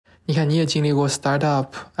你看你也经历过 startup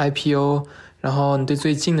IPO， 然后你对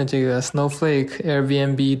最近的这个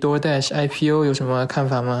Snowflake、Airbnb、DoorDash IPO 有什么看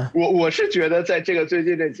法吗？我是觉得在这个最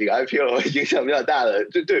近这几个 IPO 影响比较大的，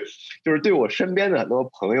就是对我身边的很多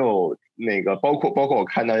朋友，那个包括我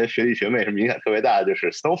看到一些学弟学妹什么影响特别大的，就是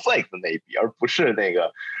Snowflake 的那一笔，而不是那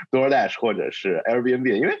个 DoorDash 或者是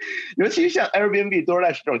Airbnb， 因为尤其像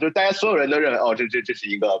Airbnb、DoorDash 这种，就是大家所有人都认为哦，这是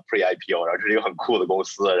一个 pre-IPO， 然后这是一个很酷的公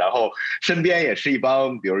司，然后身边也是一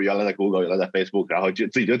帮，比如原来在 Google、原来在 Facebook， 然后就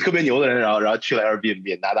自己觉得特别牛的人，然后去了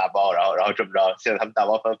Airbnb 拿大包，然后这么着，现在他们大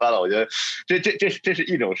包翻了，我觉得这是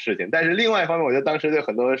一种事情，但是另外一方面，我觉得当时对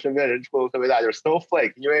很多身边人触动特别大，就是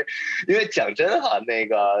Snowflake， 因为讲真哈，那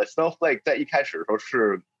个 Snowflake 在一开始的时候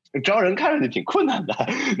是招人看上去挺困难的，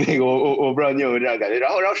那个我不知道你有没有这样感觉，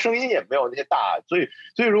然后声音也没有那些大，所以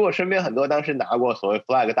如果身边很多当时拿过所谓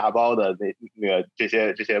flag 大包的那个这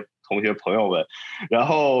些同学朋友们，然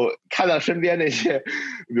后看到身边那些，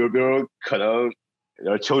比如可能。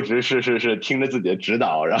求职是听着自己的指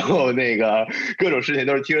导，然后那个各种事情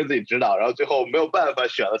都是听着自己指导，然后最后没有办法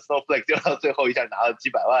选了 Snowflake， 就到最后一下拿了几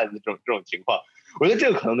百万的这种情况，我觉得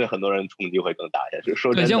这个可能对很多人冲击会更大一些。就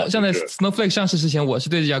说真的，对，像在 Snowflake 上市之前，我是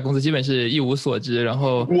对这家公司基本是一无所知，然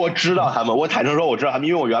后我知道他们，我坦诚说我知道他们，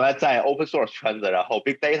因为我原来在 open source 圈子，然后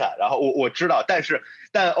big data， 然后我知道，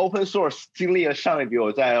但 open source 经历了上一笔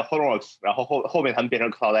我在 Hortonworks， 然后后面他们变成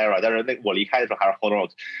Cloudera， 但是我离开的时候还是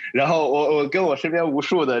Hortonworks， 然后我跟我身边无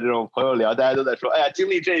数的这种朋友聊，大家都在说，哎呀，经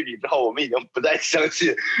历这一笔之后，我们已经不再相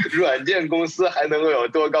信软件公司还能够有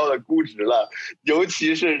多高的估值了，尤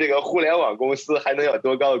其是这个互联网公司还能有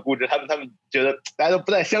多高的估值，他们觉得大家都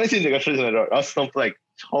不再相信这个事情的时候，然后 Snowflake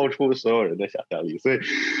超出所有人的想象力，所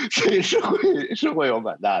以是会有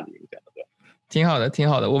蛮大的影响的。挺好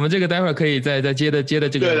的。我们这个待会儿可以再接着这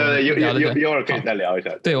个对，一会儿可以再聊一下。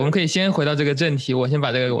对，我们可以先回到这个正题，我先把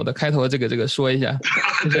我的开头这个说一下。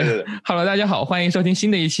对。Hello， 大家好，欢迎收听新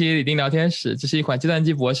的一期李丁聊天室，这是一款计算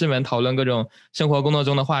机博士们讨论各种生活工作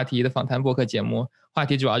中的话题的访谈播客节目，话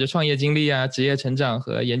题主要就创业经历啊、职业成长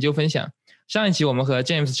和研究分享。上一期我们和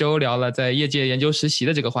James 周聊了在业界研究实习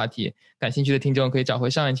的这个话题，感兴趣的听众可以找回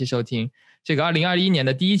上一期收听。这个2021年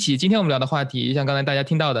的第一期，今天我们聊的话题，像刚才大家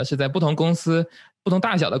听到的，是在不同公司、不同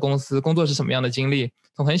大小的公司工作是什么样的经历，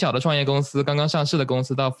从很小的创业公司、刚刚上市的公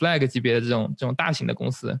司到 flag 级别的这种大型的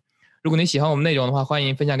公司。如果你喜欢我们内容的话，欢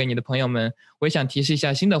迎分享给你的朋友们。我也想提示一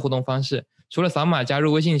下新的互动方式，除了扫码加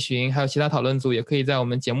入微信群，还有其他讨论组也可以在我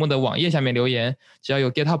们节目的网页下面留言，只要有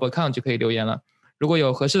GitHub account 就可以留言了。如果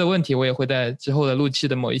有合适的问题，我也会在之后的录期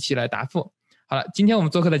的某一期来答复。好了，今天我们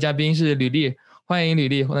做客的嘉宾是吕丽，欢迎吕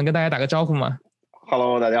丽，我能跟大家打个招呼吗？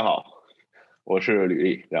 Hello， 大家好，我是吕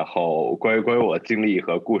丽。然后关于我经历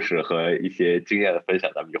和故事和一些经验的分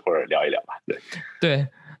享，咱们一会儿聊一聊吧。对，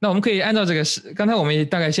那我们可以按照这个刚才我们也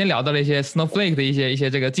大概先聊到了一些 Snowflake 的一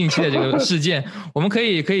些这个近期的这个事件，我们可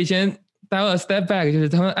以先 dial a step back， 就是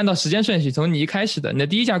他们按照时间顺序，从你一开始的你的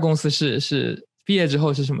第一家公司是毕业之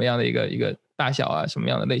后是什么样的一个大小啊，什么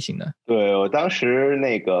样的类型的？对，我当时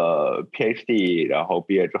那个 PhD， 然后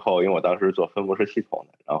毕业之后，因为我当时做分布式系统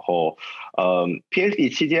的，然后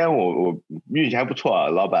PhD 期间我运气还不错，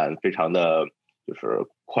老板非常的就是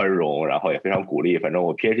宽容，然后也非常鼓励。反正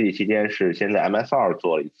我 PhD 期间是先在 MSR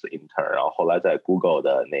做了一次 intern， 然后后来在 Google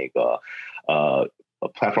的那个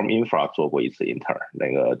Platform Infra 做过一次 intern，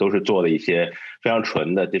 那个都是做的一些非常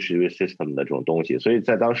纯的 distributed system 的这种东西。所以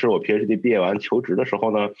在当时我 PhD 毕业完求职的时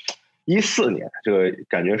候呢，14年，这个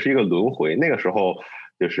感觉是一个轮回。那个时候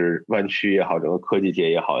就是湾区也好，整个科技界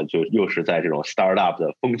也好，就又是在这种 startup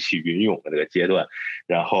的风起云涌的这个阶段。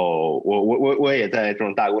然后我也在这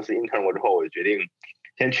种大公司 intern 过之后，我就决定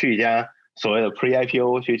先去一家所谓的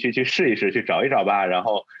pre-IPO 去试一试，去找一找吧。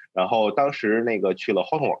然后当时那个去了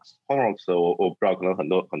Hortonworks， 我不知道，可能很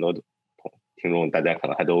多听众大家可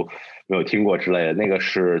能还都没有听过之类的，那个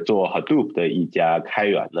是做 Hadoop 的一家开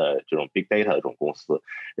源的这种 big data 的这种公司，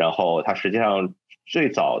然后它实际上最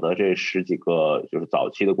早的这10几个就是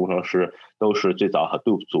早期的工程师都是最早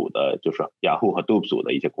Hadoop 组的，就是 Yahoo Hadoop 组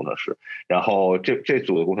的一些工程师，然后这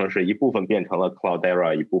组的工程师一部分变成了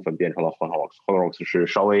Cloudera， 一部分变成了 Hortonworks 是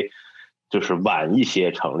稍微就是晚一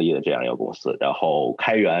些成立的这样一个公司，然后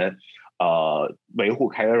开源维护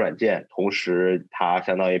开源软件，同时它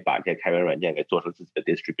相当于把这些开源软件给做成自己的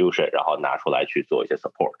distribution， 然后拿出来去做一些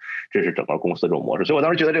support， 这是整个公司这种模式。所以我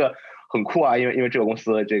当时觉得这个很酷啊，因为这个公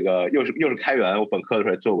司这个又是开源，我本科的时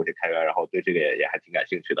候也做过这开源，然后对这个也还挺感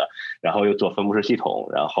兴趣的，然后又做分布式系统，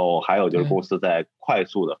然后还有就是公司在快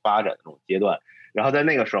速的发展的这种阶段，然后在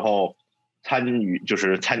那个时候就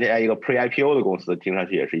是参加一个 pre-IPO 的公司，听上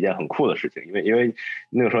去也是一件很酷的事情，因为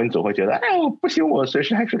那个时候你总会觉得，哎，我不行，我随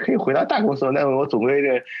时还是可以回到大公司，那我总归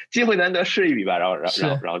这机会难得试一笔吧，然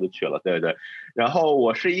后就去了，对对。然后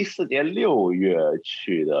我是14年6月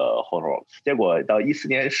去的 Hortonworks， 结果到14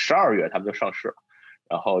年12月他们就上市了，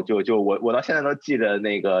然后就我到现在都记着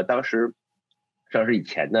那个当时上市以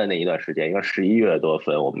前的那一段时间，因为11月多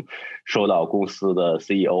份，我们收到公司的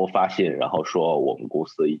CEO 发信，然后说我们公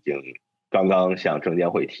司已经刚刚向证监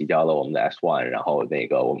会提交了我们的 S1， 然后那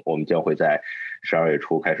个我们将会在12月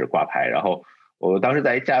初开始挂牌。然后我当时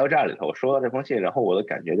在一加油站里头，我收到这封信，然后我的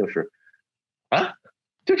感觉就是啊，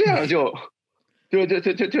就这样就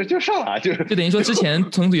上了，就等于说之前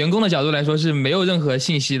从员工的角度来说是没有任何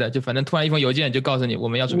信息的，就反正突然一封邮件就告诉你我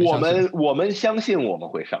们要准备上市。我们相信我们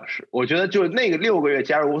会上市。我觉得就那个6个月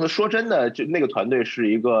加入公司，说真的，就那个团队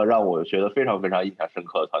是一个让我觉得非常非常印象深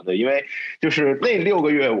刻的团队，因为就是那6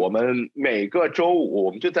个月我们每个周五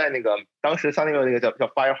我们就在那个当时三六那个叫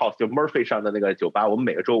Firehouse 就 Murphy 上的那个酒吧，我们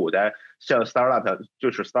每个周五在像 Startup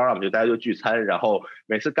就是 Startup 就大家就聚餐，然后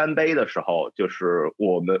每次干杯的时候，就是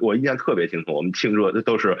我印象特别清楚，我们庆祝的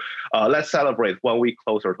都是Let's celebrate 1 week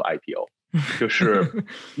closer to IPO。就是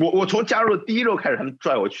我从加入的第一周开始，他们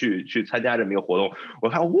拽我去参加这么一个活动，我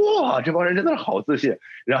看哇，这帮人真的是好自信。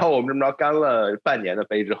然后我们这么着干了半年的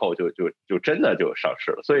杯之后，就真的就上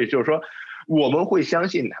市了。所以就是说，我们会相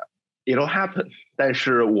信它 ，it'll happen， 但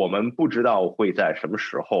是我们不知道会在什么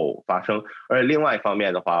时候发生。而且另外一方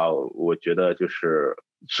面的话，我觉得就是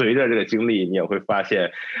随着这个经历，你也会发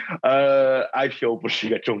现，IPO 不是一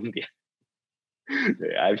个终点。对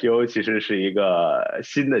 ，IPO 其实是一个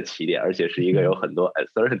新的起点，而且是一个有很多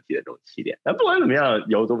uncertainty 的这种起点。但不管怎么样，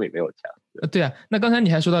有总比没有强。对啊，那刚才你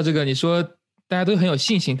还说到这个，你说大家都很有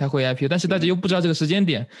信心它会 IPO，但是大家又不知道这个时间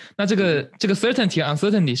点，那这个 certainty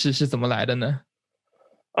uncertainty 是怎么来的呢？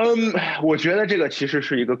我觉得这个其实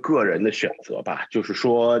是一个个人的选择吧，就是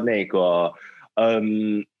说那个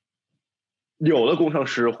有的工程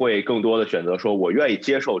师会更多的选择说，我愿意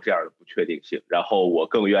接受这样的不确定性，然后我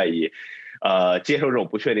更愿意接受这种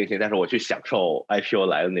不确定性，但是我去享受 IPO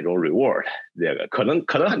来的那种 reward， 这个可能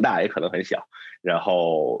很大，也可能很小，然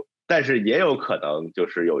后但是也有可能就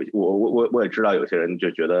是我也知道有些人就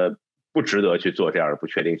觉得不值得去做这样的不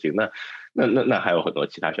确定性，那还有很多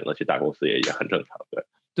其他选择，去大公司也很正常，对。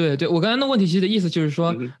对，我刚才的问题其实的意思就是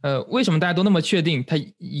说，为什么大家都那么确定它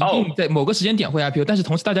一定在某个时间点会 IPO，但是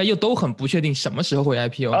同时大家又都很不确定什么时候会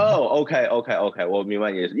IPO。OK， 我明白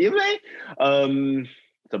你的意思，因为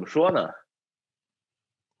怎么说呢？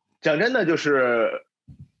讲真的，就是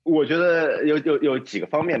我觉得有几个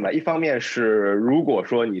方面吧。一方面是，如果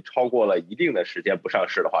说你超过了一定的时间不上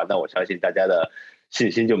市的话，那我相信大家的信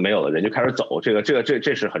心就没有了，人就开始走。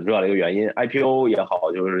这是很重要的一个原因。IPO 也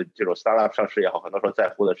好，就是这种 startup 上市也好，很多时候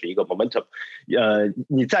在乎的是一个 momentum。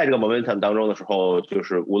你在这个 momentum 当中的时候，就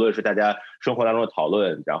是无论是大家生活当中的讨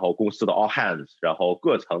论，然后公司的 all hands， 然后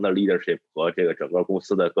各层的 leadership 和这个整个公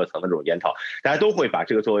司的各层的这种研讨，大家都会把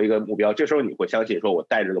这个作为一个目标。这时候你会相信说，我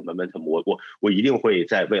带着这个 momentum， 我一定会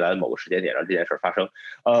在未来的某个时间点让这件事发生。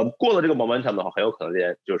过了这个 momentum 的话，很有可能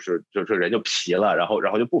就是人就疲了，然后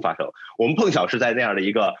就不发生了。我们碰巧是在那样的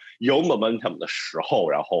一个有 momentum 的时候，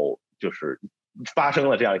然后就是发生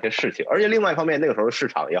了这样一些事情。而且另外一方面，那个时候市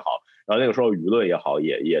场也好，然后那个时候舆论也好，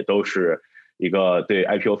也都是一个对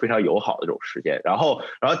IPO 非常友好的这种时间。然后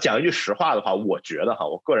讲一句实话的话，我觉得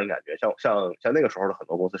我个人感觉像那个时候的很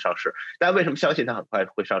多公司上市，大家为什么相信它很快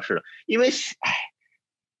会上市呢？因为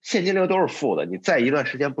现金流都是负的，你再一段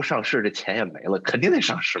时间不上市，这钱也没了，肯定得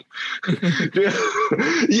上市。这个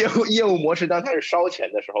业务模式当它是烧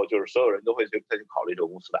钱的时候，就是所有人都会再去考虑这个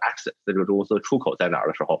公司的 exit， 这个公司的出口在哪儿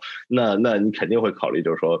的时候，那你肯定会考虑，就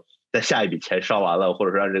是说在下一笔钱烧完了，或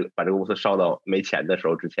者说把这个公司烧到没钱的时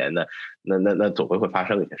候之前呢，那总会发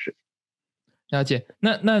生一些事情。了解，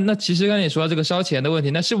那其实刚才你说到这个烧钱的问题，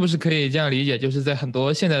那是不是可以这样理解，就是在很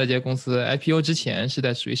多现在的这些公司 IPO 之前是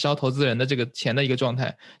在属于烧投资人的这个钱的一个状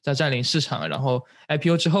态，在占领市场，然后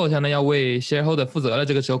IPO 之后相当于要为 shareholder 负责了，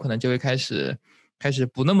这个时候可能就会开始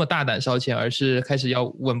不那么大胆烧钱，而是开始要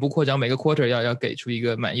稳步扩张，每个 quarter 要给出一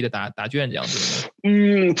个满意的答卷这样子。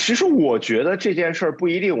其实我觉得这件事不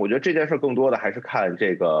一定，我觉得这件事更多的还是看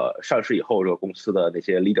这个上市以后这个公司的那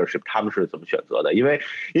些 leadership 他们是怎么选择的，因为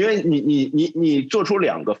你做出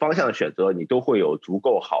两个方向的选择，你都会有足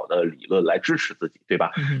够好的理论来支持自己，对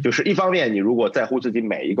吧？就是一方面你如果在乎自己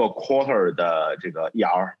每一个 quarter 的这个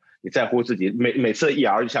ER，你在乎自己每次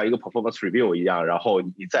ER 就像一个 performance review 一样，然后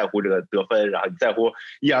你在乎这个得分，然后你在乎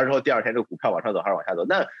ER 之后第二天这个股票往上走还是往下走，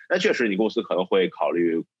那确实你公司可能会考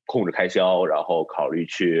虑控制开销，然后考虑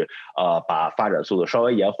去把发展速度稍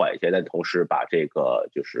微延缓一些，但同时把这个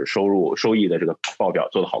就是收益的这个报表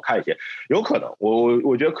做得好看一些，有可能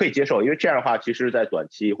我觉得可以接受，因为这样的话，其实在短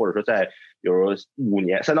期或者说在比如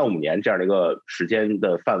3到5年这样的一个时间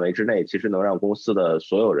的范围之内，其实能让公司的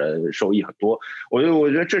所有人受益很多。我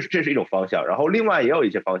觉得这是一种方向。然后另外也有一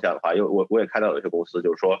些方向的话，因为我也看到有一些公司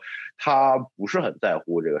就是说，他不是很在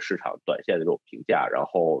乎这个市场短线的这种评价，然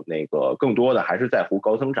后那个更多的还是在乎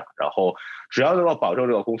高增长。然后只要能够保证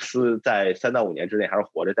这个公司在3到5年之内还是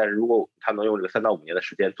活着，但是如果他能用这个3到5年的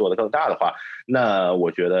时间做得更大的话，那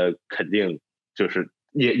我觉得肯定就是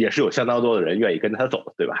也是有相当多的人愿意跟他走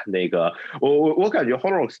的，对吧？那个我感觉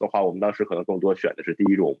Horrocks 的话，我们当时可能更多选的是第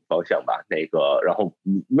一种方向吧，那个然后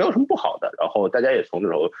没有什么不好的，然后大家也从这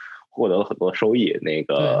种获得了很多收益，那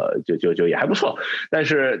个就也还不错。但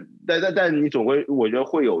你总归我觉得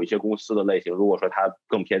会有一些公司的类型，如果说它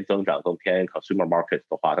更偏增长、更偏 consumer market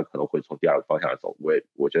的话，它可能会从第二个方向走，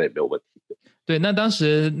我觉得也没有问题。对，那当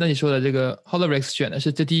时你说的这个 Holorix 选的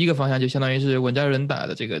是这第一个方向，就相当于是稳扎稳打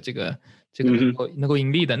的这个能够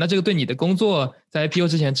盈利的。那这个对你的工作在 IPO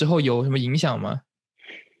之前之后有什么影响吗？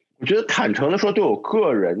我觉得坦诚的说，对我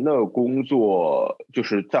个人的工作，就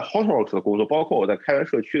是在 Hotels 的工作，包括我在开源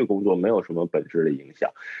社区的工作，没有什么本质的影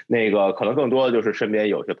响。那个可能更多的就是身边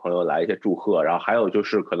有些朋友来一些祝贺，然后还有就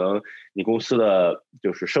是可能你公司的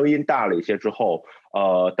就是声音大了一些之后，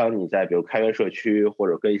当你在比如开源社区或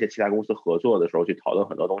者跟一些其他公司合作的时候，去讨论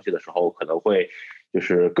很多东西的时候，可能会就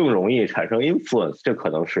是更容易产生 influence， 这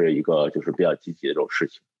可能是一个就是比较积极的这种事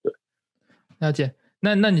情。对，了解。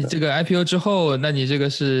那你这个 IPO 之后，那你这个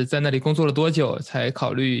是在那里工作了多久才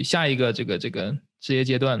考虑下一个这个职业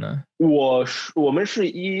阶段呢？我们是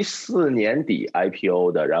14年底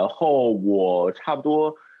IPO 的，然后我差不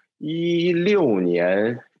多16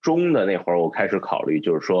年中的那会儿，我开始考虑，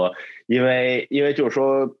就是说，因为就是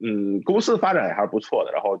说，公司发展也还是不错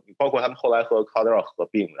的，然后包括他们后来和 Cloudera 合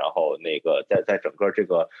并，然后那个在整个这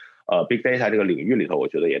个Big Data 这个领域里头，我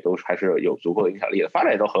觉得也都还是有足够的影响力的，发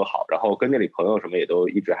展也都很好，然后跟那里朋友什么也都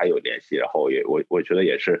一直还有联系，然后我觉得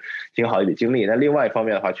也是挺好的一笔经历。那另外一方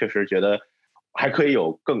面的话，确实觉得还可以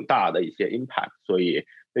有更大的一些 impact， 所以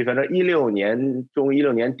反正16年中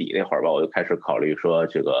16年底那会儿吧，我就开始考虑说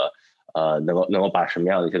这个能够把什么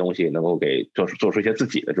样的一些东西能够给做出一些自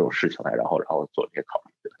己的这种事情来，然后做这些考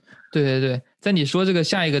虑。对，在你说这个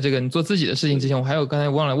下一个你做自己的事情之前，我还有刚才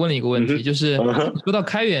忘了问了一个问题，就是说到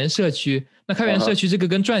开源社区，那开源社区这个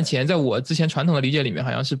跟赚钱，在我之前传统的理解里面，好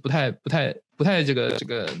像是不太这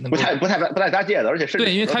个能够不太搭界的，而且是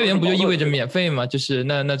对，因为开源不就意味着免费吗？就是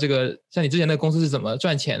那这个像你之前的公司是怎么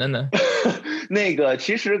赚钱的呢？那个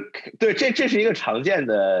其实对，这是一个常见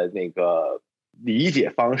的那个理解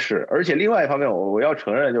方式，而且另外一方面，我要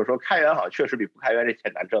承认，就是说开源好像确实比不开源这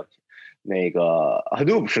钱难挣钱。那个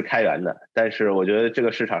Hadoop 是开源的，但是我觉得这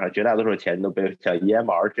个市场上绝大多数钱都被像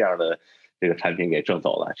EMR 这样的这个产品给挣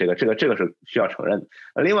走了，这个是需要承认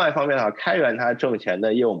的。另外一方面呢，开源它挣钱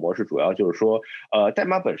的业务模式主要就是说，代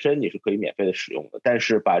码本身你是可以免费的使用的，但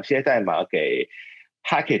是把这些代码给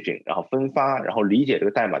packaging， 然后分发，然后理解这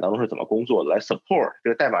个代码当中是怎么工作的，来 support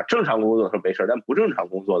这个代码正常工作的时候没事，但不正常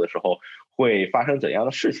工作的时候会发生怎样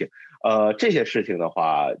的事情。这些事情的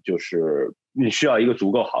话，就是你需要一个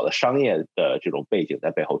足够好的商业的这种背景在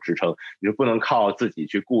背后支撑，你就不能靠自己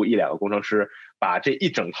去雇1-2个工程师，把这一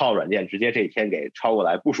整套软件直接这一天给抄过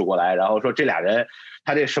来部署过来，然后说这俩人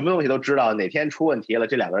他这什么东西都知道，哪天出问题了，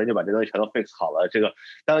这2个人就把这东西全都 fix 好了。这个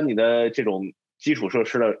当你的这种基础设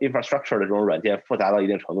施的 infrastructure 的这种软件复杂到一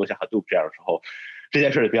定程度，像 Hadoop 这样的时候，这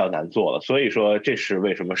件事就比较难做了。所以说，这是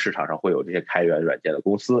为什么市场上会有这些开源软件的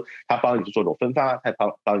公司，他帮你做这种分发，他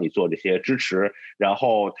帮你做这些支持，然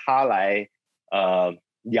后他来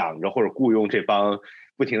养着或者雇佣这帮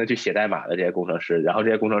不停的去写代码的这些工程师，然后这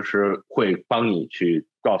些工程师会帮你去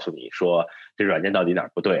告诉你说这软件到底哪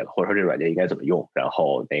儿不对了，或者说这软件应该怎么用，然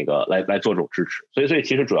后那个来做这种支持。所以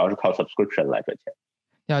其实主要是靠 subscription 来赚钱。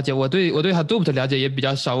了解，我对 Hadoop 的了解也比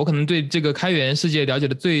较少，我可能对这个开源世界了解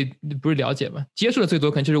的不是了解吧，接触的最多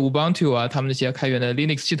可能就是 Ubuntu 啊，他们那些开源的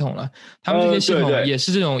Linux 系统了，他们这些系统也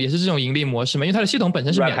是这种盈利模式嘛，因为它的系统本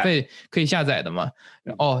身是免费可以下载的嘛。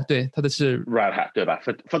哦，对，它的是 Red Hat 对吧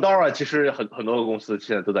 ？Fedora 其实很多个公司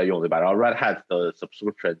现在都在用，对吧？然后 Red Hat 的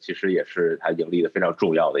subscription 其实也是它盈利的非常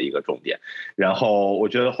重要的一个重点。然后我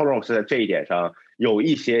觉得 Horrocks 在这一点上有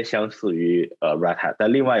一些相似于Red Hat，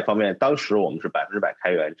 但另外一方面，当时我们是100%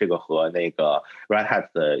开源，这个和那个 Red Hat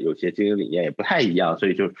的有些经营理念也不太一样，所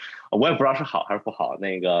以就我也不知道是好还是不好。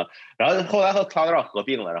那个，然后后来和 Cloudera 合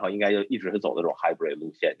并了，然后应该就一直是走那种 hybrid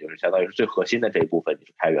路线，就是相当于是最核心的这一部分你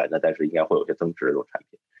是开源的，但是应该会有些增值的这种产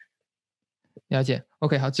品。了解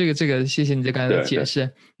 ，OK， 好，这个谢谢你这刚才的解释。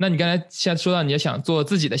那你刚才现在说到你也想做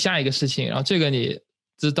自己的下一个事情，然后这个你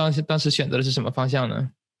当时选择的是什么方向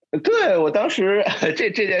呢？对，我当时这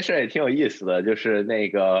件事也挺有意思的，就是那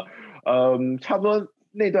个差不多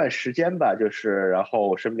那段时间吧，就是然后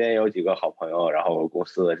我身边有几个好朋友，然后公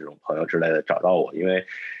司的这种朋友之类的找到我，因为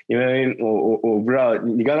我不知道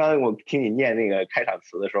你刚刚我听你念那个开场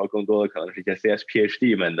词的时候，更多的可能是一些 CS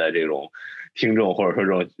PhD 们的这种听众或者说这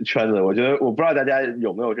种圈子，我觉得我不知道大家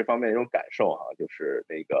有没有这方面的一种感受哈，就是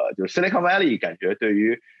那个就是 Silicon Valley 感觉对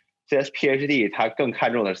于CS PhD 他更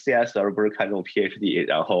看重的是 CS 而不是看重 PhD，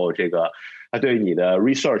 然后这个他对你的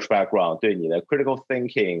research background， 对你的 critical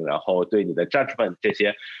thinking， 然后对你的 judgment 这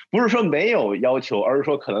些不是说没有要求，而是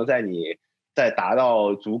说可能在你在达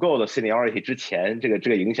到足够的 seniority 之前，这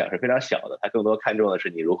个影响是非常小的。他更多看重的是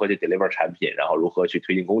你如何去 deliver 产品，然后如何去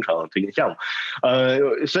推进工程、推进项目。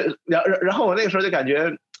所以然后我那个时候就感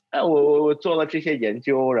觉，哎，我做了这些研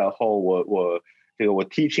究，然后我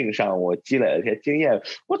teaching 上我积累了一些经验，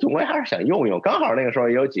我总归还是想用用。刚好那个时候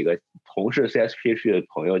也有几个同事 CSPH 的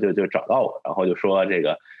朋友就找到我，然后就说这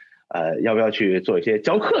个要不要去做一些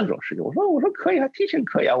教课这种事情。我说可以啊 ，teaching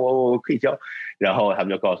可以啊，我可以教。然后他们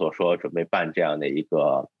就告诉我说准备办这样的一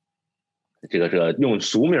个这个用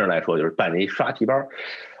俗名来说就是办一刷题班。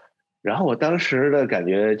然后我当时的感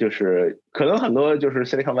觉就是，可能很多就是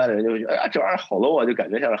Silicon Valley 的人就觉得，哎呀，这玩意儿好 low 啊，就感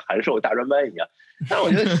觉像是函授大专班一样。但是我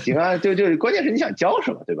觉得行啊，就关键是你想教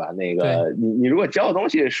什么，对吧？那个你如果教的东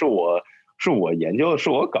西是我研究的，是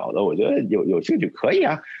我搞的，我觉得有兴趣可以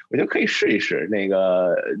啊，我觉得可以试一试。那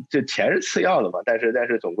个这钱是次要的嘛，但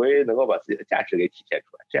是总归能够把自己的价值给体现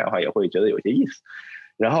出来，这样的话也会觉得有些意思。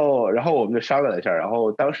然后我们就商量了一下，然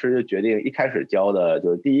后当时就决定一开始教的就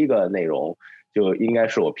是第一个内容。就应该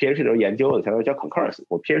是我 PhD 的时候研究的，相当于叫 concurrency。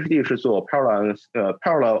我 PhD 是做 parallel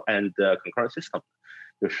and concurrent system，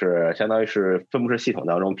 就是相当于是分布式系统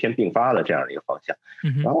当中偏并发的这样的一个方向。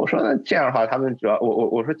然后我说那这样的话，他们主要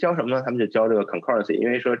我说教什么呢？他们就教这个 concurrency， 因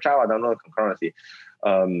为说 Java 当中的 concurrency，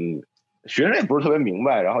 学生也不是特别明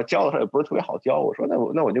白，然后教的时候也不是特别好教。我说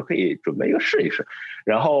那我就可以准备一个试一试。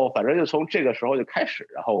然后反正就从这个时候就开始，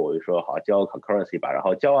然后我就说好教 concurrency 吧，然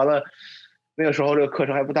后教完了。那个时候这个课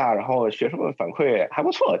程还不大，然后学生们反馈还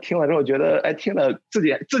不错，听了之后觉得，哎，听了自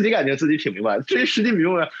己感觉自己挺明白。至于实际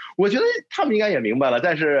明白，我觉得他们应该也明白了，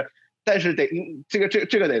但是得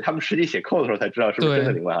这个得他们实际写code的时候才知道是不是真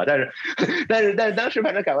的明白啊。但是当时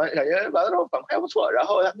反正感觉完了之后反馈还不错，然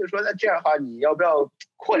后他们就说那这样的话你要不要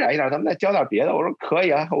扩展一点，咱们再教点别的？我说可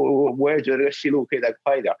以啊，我也觉得这个戏路可以再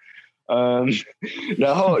宽一点。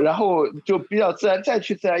然后就比较自然，再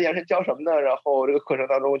去自然延伸教什么呢？然后这个课程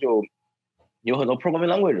当中就有很多 programming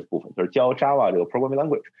language 的部分，就是教 Java 这个 programming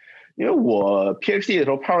language。因为我 PhD 的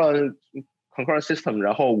时候 parallel concurrent system，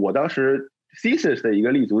 然后我当时 thesis 的一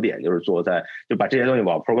个立足点就是就把这些东西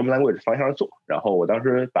往 programming language 方向上做。然后我当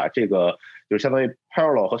时把这个就是相当于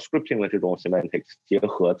parallel 和 scripting 的这种 semantics 结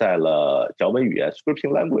合在了脚本语言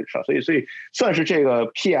scripting language 上，所以算是这个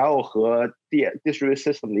PL 和 distributed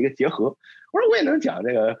system 的一个结合。我说我也能讲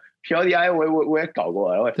这个。PLDI 我也搞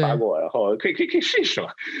过，然后也发过，然后可以试一试嘛，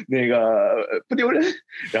那个不丢人。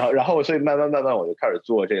然后所以慢慢我就开始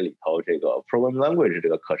做这里头这个 programming language 这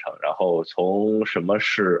个课程，然后从什么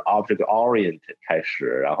是 object orient 开始，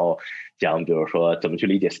然后讲比如说怎么去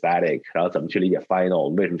理解 static， 然后怎么去理解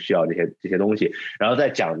final， 为什么需要这些东西，然后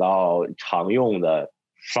再讲到常用的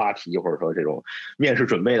刷题或者说这种面试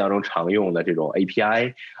准备当中常用的这种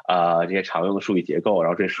API 这些常用的数据结构，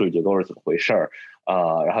然后这数据结构是怎么回事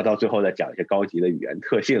然后到最后再讲一些高级的语言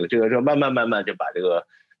特性，这个慢慢就把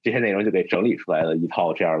这些内容就给整理出来了一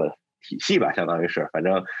套这样的体系吧，相当于是反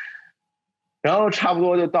正，然后差不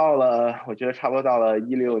多就到了，我觉得差不多到了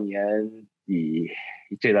2016年底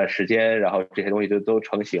这段时间，然后这些东西就都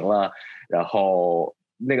成型了，然后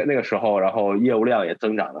那个时候，然后业务量也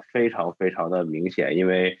增长的非常非常的明显，因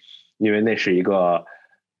为那是一个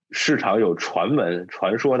市场有传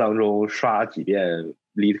说当中刷几遍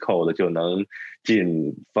lead code 就能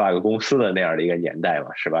进 flag 公司的那样的一个年代嘛，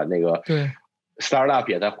是吧？那个对 startup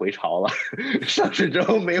也在回潮了，上市之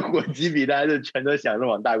后没火几笔，大家就全都想着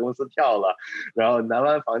往大公司跳了，然后南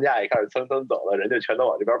湾房价也开始蹭走了，人就全都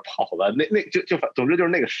往这边跑了。总之就是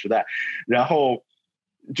那个时代，然后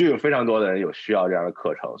就有非常多的人有需要这样的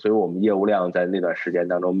课程，所以我们业务量在那段时间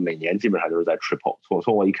当中每年基本上就是在 triple。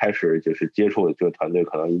从我一开始就是接触这个团队，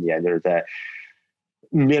可能一年就是在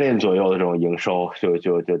million 左右的这种营收，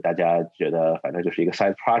就大家觉得反正就是一个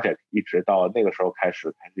side project， 一直到那个时候开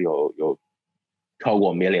始有超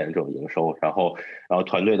过 million 这种营收，然后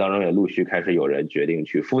团队当中也陆续开始有人决定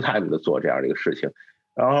去 full time 的做这样的一个事情，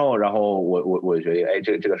然后我决定，哎，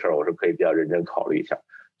这个事儿我是可以比较认真考虑一下，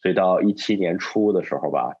所以到17年初的时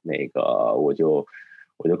候吧，那个我就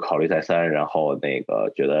考虑再三，然后那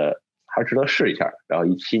个觉得还是值得试一下，然后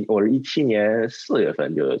我是17年4月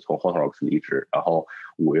份就从 Hotels 离职，然后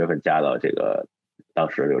5月份加到这个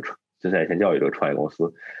当时这个在线教育这个创业公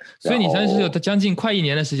司，所以你相当于是有将近快1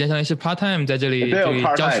年的时间，相当于是 part time 在这里对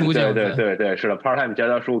教书这样子。对，是的 part time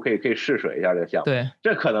教书可以试水一下这个项目。对，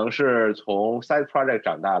这可能是从 side project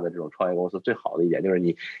长大的这种创业公司最好的一点，就是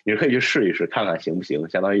你是可以去试一试，看看行不行，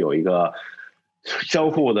相当于有一个相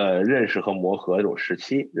互的认识和磨合的这种时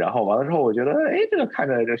期。然后完了之后，我觉得哎，这个看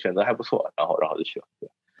着这选择还不错，然后就去了。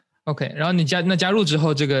OK， 然后你加入之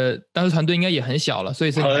后，这个当时团队应该也很小了，所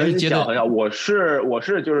以你还是接着很小。我是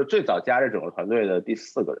就是最早加入整个团队的第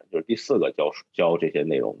4个人，就是第4个教这些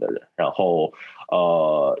内容的人。然后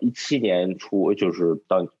17年初就是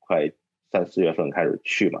到快3、4月份开始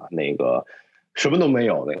去嘛，那个什么都没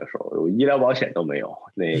有，那个时候医疗保险都没有，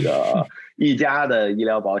那个一家的医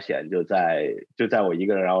疗保险就在我一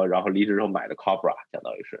个人，然后离职之后买的 Cobra， 相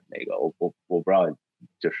当于是那个我不知道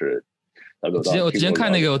就是。我之前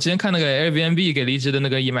看那个 Airbnb 给离职的那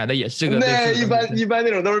个买的也是这个。那一般那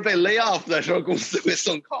种都是被 lay off 的时候，公司会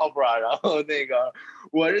送 Cobra， 然后那个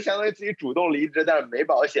我是相当于自己主动离职，但是没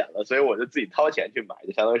保险了，所以我就自己掏钱去买，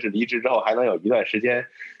就相当于是离职之后还能有一段时间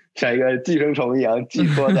像一个寄生虫一样寄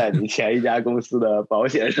托在你前一家公司的保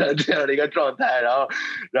险上这样的一个状态，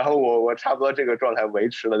然后我差不多这个状态维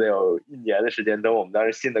持了得有1年的时间，等我们当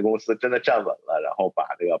时新的公司真的站稳了，然后把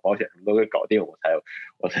这个保险什么都给搞定，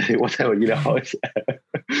我才有医疗保险。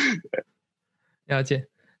了解。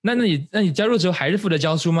那你加入之后还是负责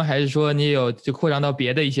教书吗？还是说你有就扩张到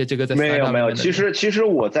别的一些这个在没有？其实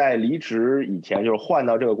我在离职以前，就是换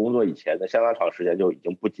到这个工作以前的相当长时间就已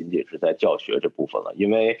经不仅仅是在教学这部分了。因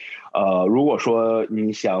为如果说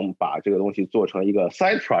你想把这个东西做成一个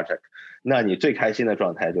side project， 那你最开心的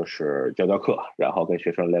状态就是教课，然后跟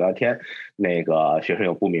学生聊聊天，那个学生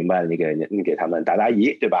有不明白的你给他们答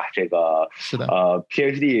疑，对吧？这个是的。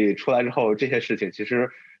PhD 出来之后，这些事情其实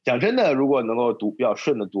讲真的，如果能够比较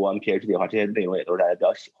顺的读完 PhD 的话，这些内容也都是大家比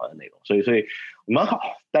较喜欢的内容，所以蛮好。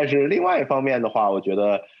但是另外一方面的话，我觉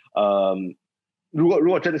得如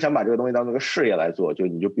果真的想把这个东西当做一个事业来做，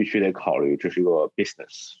你就必须得考虑这是一个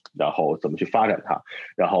business， 然后怎么去发展它，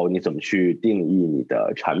然后你怎么去定义你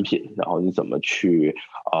的产品，然后你怎么去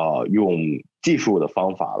用技术的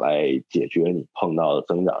方法来解决你碰到的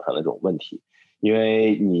增长上的这种问题。因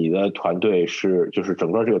为你的团队就是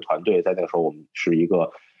整个这个团队在那个时候我们是一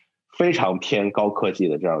个非常偏高科技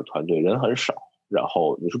的这样的团队，人很少，然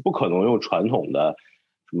后你是不可能用传统的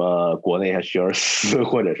什么国内像学而思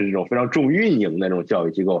或者是这种非常重运营的那种教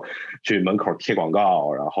育机构去门口贴广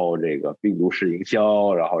告，然后这个病毒式营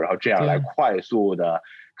销，然后这样来快速的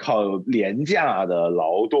靠廉价的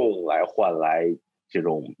劳动来换来这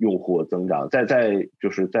种用户的增长。就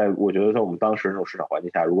是在我觉得在我们当时这种市场环境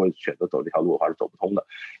下，如果选择走这条路的话是走不通的。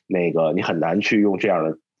那个你很难去用这样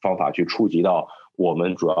的方法去触及到我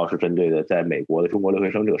们主要是针对的在美国的中国留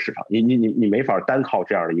学生这个市场，你没法单靠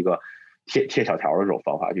这样的一个贴小条的这种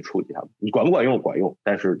方法去触及他们。你管不管用？管用，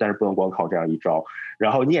但是不能光靠这样一招。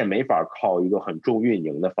然后你也没法靠一个很重运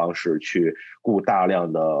营的方式去雇大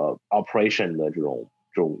量的 operation 的这种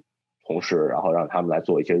同事，然后让他们来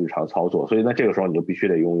做一些日常操作。所以那这个时候你就必须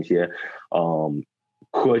得用一些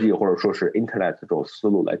科技或者说是 internet 这种思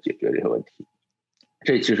路来解决这些问题。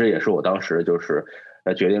这其实也是我当时就是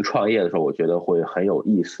在决定创业的时候，我觉得会很有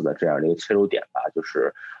意思的这样的一个切入点吧。就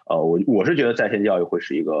是我是觉得在线教育会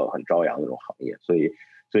是一个很朝阳的这种行业，所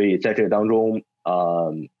以在这个当中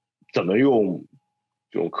怎么用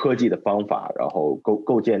这种科技的方法，然后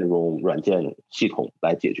构建这种软件系统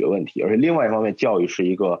来解决问题。而且另外一方面，教育是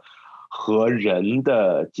一个和人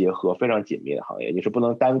的结合非常紧密的行业，你是不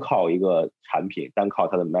能单靠一个产品，单靠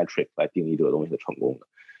它的 metric 来定义这个东西的成功的。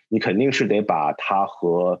你肯定是得把它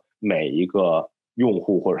和每一个用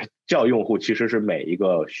户或者教育用户其实是每一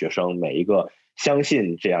个学生，每一个相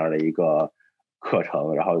信这样的一个课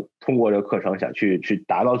程，然后通过这个课程想去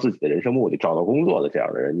达到自己的人生目的，找到工作的这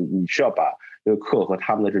样的人，你是要把这个课和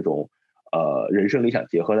他们的这种人生理想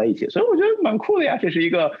结合在一起。所以我觉得蛮酷的呀，这是一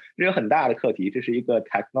个很大的课题，这是一个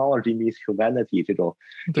technology meets humanity 这种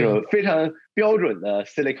非常标准的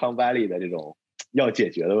Silicon Valley 的这种要解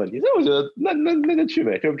决的问题。所以我觉得那就去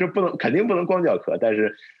呗，这肯定不能光教课，但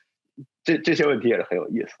是这些问题也是很有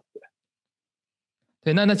意思。对，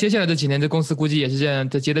对，那接下来这几年，这公司估计也是这样，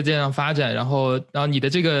接着这样发展，然后你的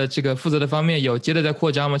这个负责的方面有接着在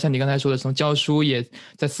扩张吗？像你刚才说的，从教书也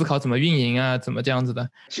在思考怎么运营啊，怎么这样子的。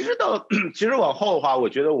其实往后的话，我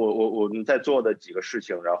觉得我们在做的几个事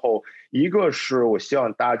情，然后一个是我希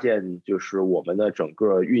望搭建就是我们的整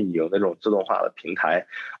个运营的这种自动化的平台，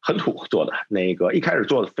很土做的那个，一开始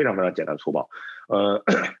做的非常非常简单粗暴，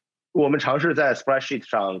我们尝试在 spreadsheet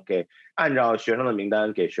上按照学生的名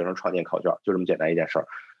单给学生创建考卷，就这么简单一件事儿。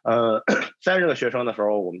30个学生的时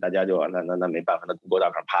候，我们大家就那没办法，那 Google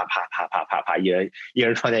Doc 上啪，一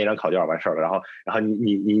人创建一张考卷完事儿了。然后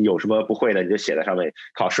你有什么不会的，你就写在上面。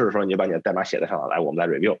考试的时候你就把你的代码写在上面来，我们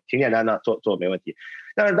来 review， 挺简单的，做没问题。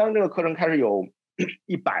但是当这个课程开始有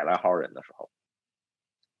100来号人的时候，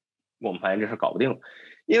我们发现这事搞不定了。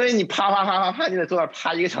因为你啪，你得坐那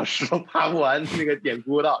啪1个小时都啪不完那个点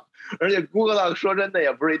Google Doc， 而且 Google Doc 说真的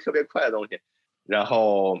也不是一特别快的东西。然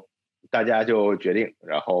后大家就决定，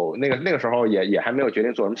然后那个时候也还没有决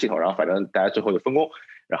定做什么系统，然后反正大家最后就分工，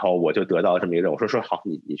然后我就得到这么一个任务，我说好，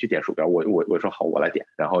你去点鼠标，我说好，我来点，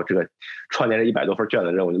然后这个创建这100多份卷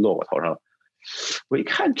的任务就落我头上了。我一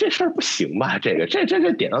看这事儿不行吧，这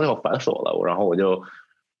点到最后烦死我了，然后我就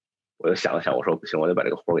想了想，我说不行，我得把这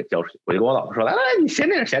个活给交出去。我就跟我老婆说，来，你闲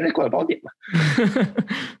着过来帮我点吧。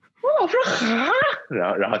我老婆说哈，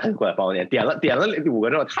然后他就过来帮我点了5个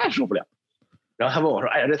之后，他也受不了。然后他问我说，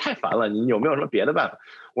哎呀，这太烦了，你有没有什么别的办法？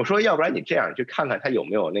我说，要不然你这样去看看他有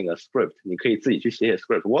没有那个 script， 你可以自己去写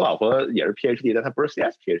script。我老婆也是 PhD， 但她不是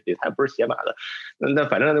CS PhD， 她也不是写码的。那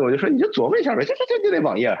反正我就说，你就琢磨一下呗，这就得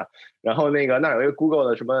网页上。然后那有一个 Google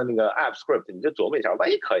的什么那个 app script， 你就琢磨一下，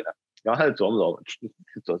万一可以呢？然后他就琢磨，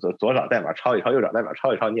左找代码抄一抄，右找代码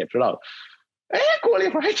抄一抄，你也知道了。哎，过了一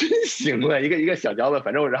会儿还真行了，一个小脚本，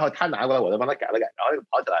反正然后他拿过来，我再帮他改了改，然后就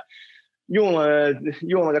跑起来，用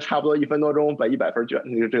了个差不多1分多钟，把100份卷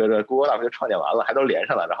这个 Google Doc 就创建完了，还都连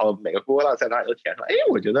上了，然后每个 Google Doc 在哪里都填上了。哎，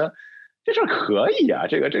我觉得这事儿可以啊，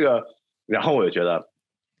这个，然后我就觉得，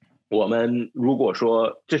我们如果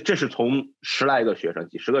说这是从10来个学生、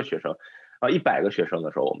几十个学生100个学生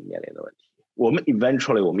的时候，我们面临的问题。我们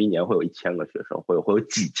eventually 我们1年会有1000个学生，会有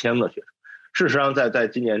几千个学生。事实上在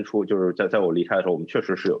今年初，就是在我离开的时候，我们确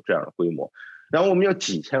实是有这样的规模。然后我们有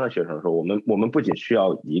几千个学生的时候，我们不仅需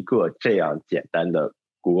要一个这样简单的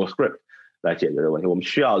Google Script 来解决这个问题，我们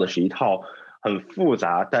需要的是一套很复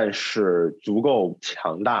杂但是足够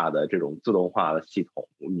强大的这种自动化的系统。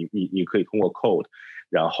你可以通过 code，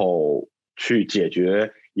 然后去解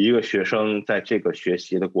决一个学生在这个学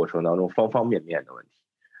习的过程当中方方面面的问题。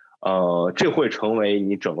这会成为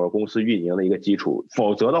你整个公司运营的一个基础，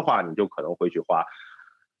否则的话，你就可能会去花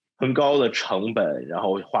很高的成本，然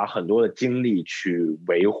后花很多的精力去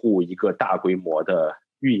维护一个大规模的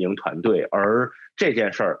运营团队。而这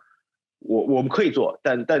件事儿，我们可以做，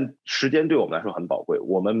但时间对我们来说很宝贵，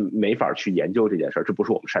我们没法去研究这件事儿，这不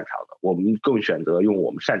是我们擅长的，我们更选择用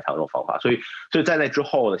我们擅长的方法。所以在那之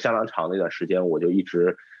后的相当长的一段时间，我就一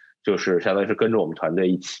直就是相当于是跟着我们团队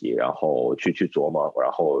一起，然后去琢磨，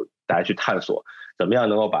然后大家去探索怎么样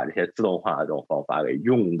能够把这些自动化的这种方法给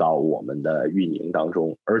用到我们的运营当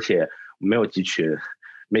中。而且没有集群，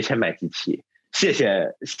没钱买机器，谢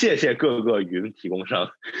谢各个云提供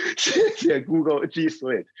商，谢谢 Google G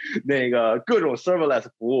Suite 那个各种 serverless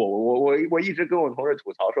服务。我一直跟我同事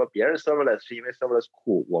吐槽说，别人 serverless 是因为 serverless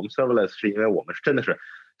酷，我们 serverless 是因为我们真的是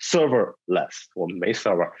serverless， 我们没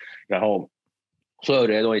server。然后所有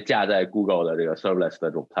这些东西架在 Google 的这个 serverless 的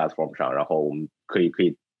这种 platform 上，然后我们可以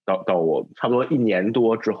到我差不多1年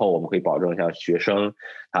多之后，我们可以保证像学生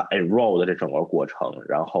他 enroll 的这整个过程，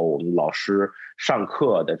然后我们老师上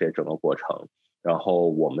课的这整个过程，然后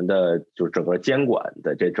我们的就是整个监管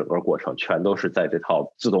的这整个过程，全都是在这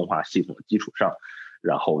套自动化系统的基础上，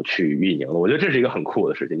然后去运营的。我觉得这是一个很酷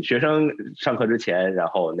的事情。学生上课之前，然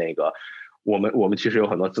后那个我们其实有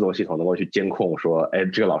很多自动系统能够去监控说，哎，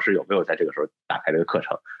这个老师有没有在这个时候打开这个课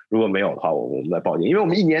程？如果没有的话，我们来报警。因为我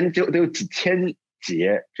们1年得有几千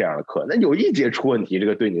节这样的课，那有1节出问题，这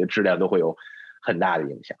个对你的质量都会有很大的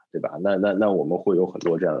影响，对吧？那我们会有很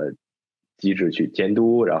多这样的机制去监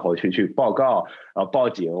督，然后去报告，然后报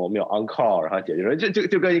警，我们有 on call， 然后解决。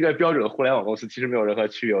就跟一个标准的互联网公司其实没有任何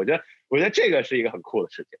区别。我觉得这个是一个很酷的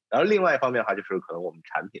事情。然后另外一方面的话，就是可能我们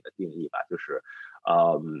产品的定义吧，就是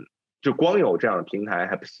就光有这样的平台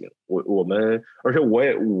还不行。而且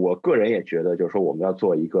我个人也觉得，就是说我们要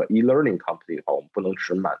做一个 e-learning company 的话，我们不能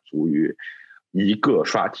只满足于一个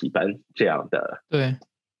刷题班这样的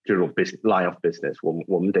这种 line of business，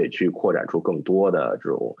 我们得去扩展出更多的这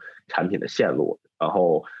种产品的线路。然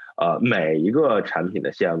后每一个产品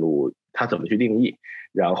的线路它怎么去定义，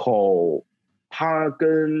然后它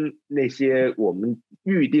跟那些我们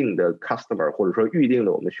预定的 customer 或者说预定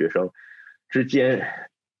的我们学生之间，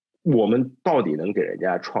我们到底能给人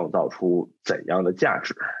家创造出怎样的价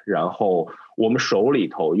值？然后我们手里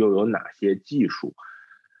头又有哪些技术、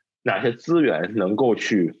哪些资源能够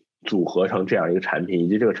去组合成这样一个产品，以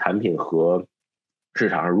及这个产品和市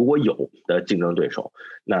场上如果有的竞争对手，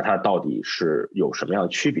那它到底是有什么样的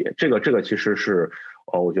区别？这个其实是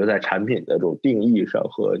我觉得在产品的这种定义上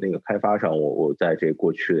和那个开发上，我在这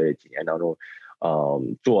过去的几年当中，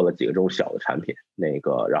做了几个这种小的产品，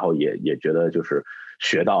然后也觉得就是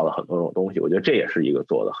学到了很多这种东西，我觉得这也是一个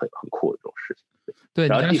做的很酷的这种事情。对，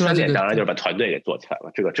然后第三点当然就是把团队给做起来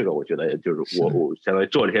了，这个我觉得就是我相当于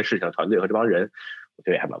做这些事情，团队和这帮人，我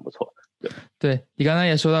觉得也还蛮不错的。对，你刚才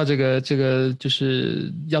也说到这个就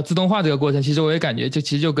是要自动化这个过程，其实我也感觉其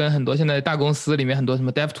实就跟很多现在大公司里面很多什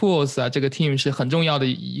么 Dev Tools 啊，这个 team 是很重要的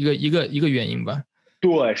一个原因吧。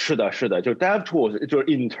对，是的，就 Dev Tools 就是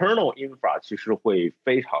internal infra 其实会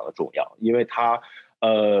非常的重要，因为它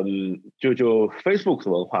就 Facebook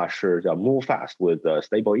的文化是叫 move fast with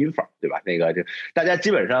stable infra， 对吧？就大家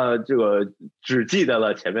基本上这个只记得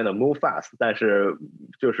了前面的 move fast， 但是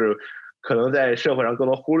就是可能在社会上更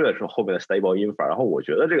多忽略的是后面的 stable infra。然后我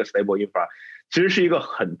觉得这个 stable infra 其实是一个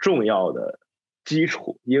很重要的基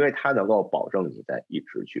础，因为它能够保证你在一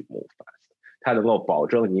直去 move fast。它能够保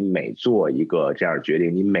证你每做一个这样的决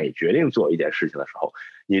定，你每决定做一件事情的时候，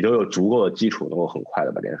你都有足够的基础，能够很快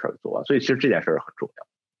的把这件事做完。所以其实这件事很重要。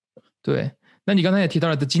对，那你刚才也提到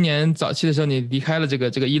了，今年早期的时候你离开了这个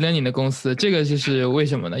e-learning 的公司，这个就是为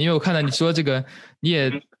什么呢？因为我看到你说这个，你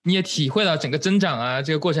也体会到整个增长啊，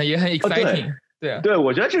这个过程也很 exciting。对，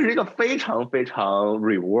我觉得这是一个非常非常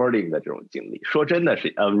rewarding 的这种经历。说真的是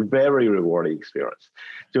a very rewarding experience。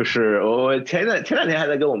就是我前两天还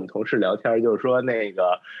在跟我们同事聊天，就是说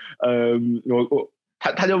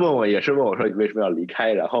他就问我，也是问我说你为什么要离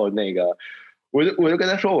开？然后我就跟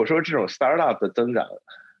他说，我说这种 startup 的增长，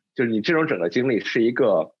就是你这种整个经历是一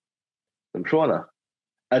个怎么说呢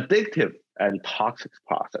 ？addictive and toxic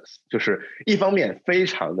process， 就是一方面非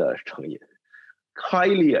常的成瘾。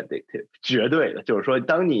highly addictive， 绝对的，就是说，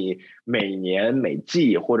当你每年每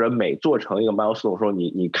季或者每做成一个 milestone 的时候，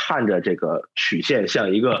你看着这个曲线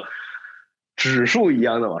像一个指数一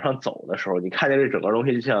样的往上走的时候，你看见这整个东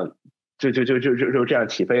西就像就这样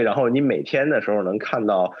起飞，然后你每天的时候能看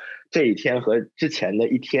到这一天和之前的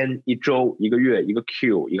一天、一周、一个月、一个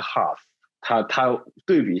Q、一个 half， 它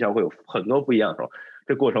对比一下会有很多不一样的时候，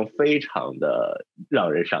这过程非常的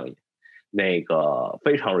让人上瘾。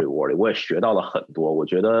非常 rewarding， 我也学到了很多。我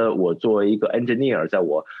觉得我作为一个 engineer， 在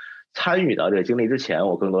我参与到这个经历之前，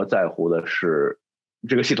我更多在乎的是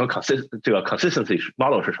这个系统consistency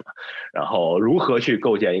model 是什么，然后如何去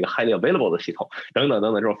构建一个 highly available 的系统，等等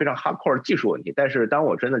这种非常 hardcore 的技术问题。但是当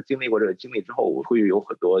我真的经历过这个经历之后，我会有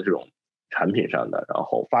很多这种产品上的，然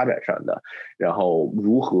后发展上的，然后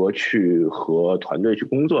如何去和团队去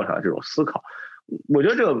工作上这种思考，我觉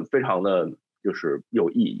得这个非常的就是有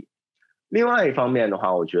意义。另外一方面的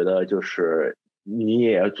话，我觉得就是你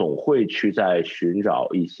也总会去在寻找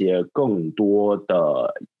一些更多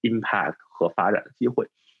的 impact 和发展的机会。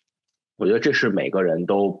我觉得这是每个人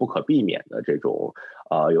都不可避免的这种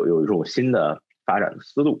有一种新的发展的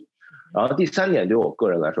思路。然后第三点，对我个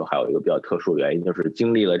人来说还有一个比较特殊的原因，就是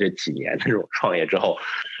经历了这几年的这种创业之后，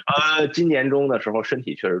今年中的时候身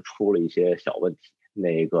体确实出了一些小问题。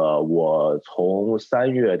我从3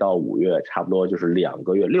月到5月，差不多就是2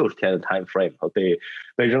个月60天的 time frame，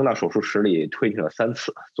 被扔到手术室里推进了3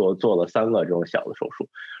次，做了3个这种小的手术，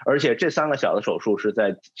而且这3个小的手术是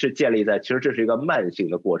建立在其实这是一个慢性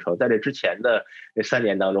的过程，在这之前的那3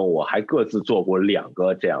年当中，我还各自做过2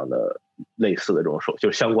个这样的类似的这种就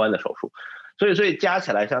相关的手术。所以加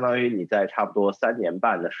起来相当于你在差不多3年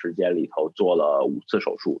半的时间里头做了5次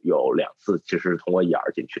手术，有2次其实是通过眼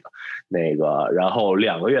儿进去的，然后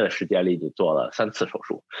2个月的时间里你做了3次手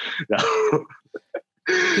术，然后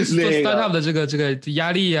就是做 startup 的这个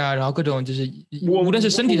压力啊，然后各种就是无论是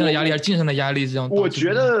身体上的压力还是精神上的压力，这种我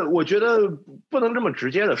觉得不能这么直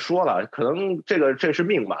接的说了，可能这是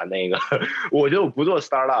命吧。我觉得我不做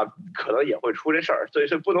startup 可能也会出这事儿，所以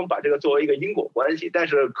是不能把这个作为一个因果关系，但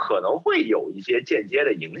是可能会有一些间接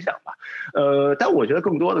的影响吧。但我觉得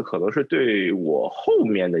更多的可能是对我后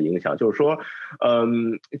面的影响，就是说，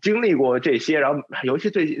经历过这些，然后尤其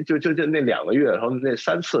就那2个月，然后那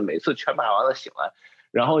3次，每次全麻完了醒来。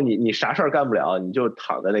然后你啥事儿干不了，你就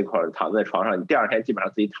躺在躺在床上，你第2天基本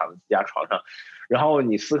上自己躺在自家床上，然后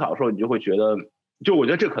你思考的时候，你就会觉得，我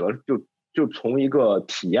觉得这可能就从一个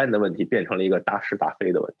体验的问题变成了一个大是大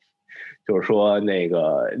非的问题，就是说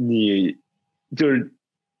你就是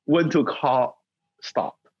when to call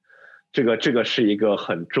stop，这个是一个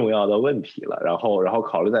很重要的问题了。然后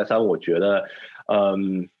考虑再三，我觉得，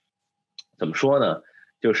怎么说呢？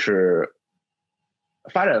就是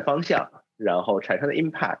发展方向，然后产生的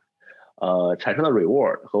impact，产生的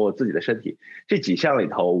reward 和我自己的身体这几项里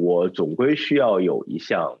头，我总归需要有一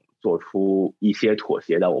项做出一些妥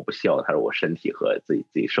协，但我不希望它是我身体和自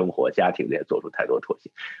己生活家庭也做出太多妥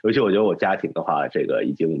协。尤其我觉得我家庭的话，这个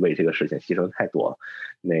已经为这个事情牺牲太多了。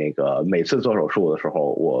那个每次做手术的时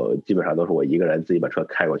候，我基本上都是我一个人自己把车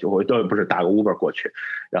开过去，我都不是打个 Uber 过去，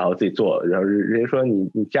然后自己做。然后人家说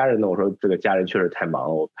你家人呢？我说这个家人确实太忙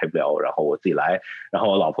了，我陪不了，然后我自己来，然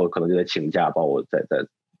后我老婆可能就得请假帮我再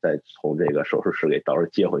从这个手术室给到时候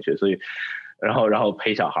接回去，所以然后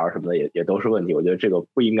陪小孩什么的也都是问题。我觉得这个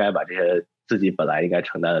不应该把这些自己本来应该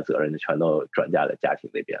承担的责任全都转嫁在家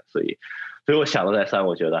庭那边，所以我想了再三，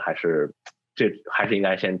我觉得还是应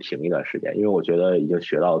该先停一段时间，因为我觉得已经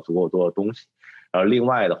学到了足够多的东西。然后另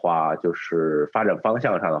外的话，就是发展方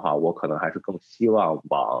向上的话，我可能还是更希望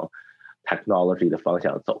往 technology 的方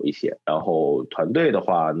向走一些。然后团队的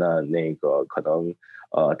话，那个可能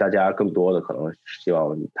大家更多的可能希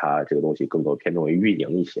望它这个东西更多偏重于运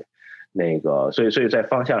营一些。那个所以在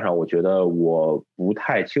方向上，我觉得我不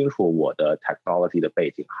太清楚我的 technology 的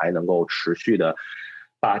背景还能够持续的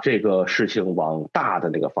把这个事情往大的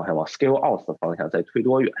那个方向，往 scale out 的方向再推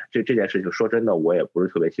多远。这件事情说真的我也不是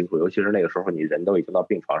特别清楚，尤其是那个时候你人都已经到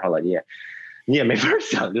病床上了，你也没法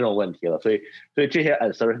想这种问题了。所以这些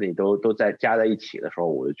uncertainty 都在加在一起的时候，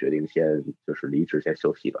我就决定先就是离职，先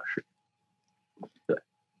休息一段时间。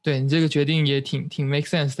对，你这个决定也挺 make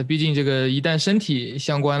sense 的，毕竟这个一旦身体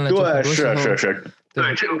相关了，对，是。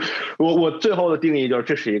对，这我最后的定义就是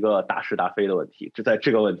这是一个大是大非的问题，在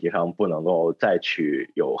这个问题上不能够再去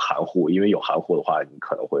有含糊，因为有含糊的话，你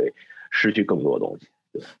可能会失去更多东西。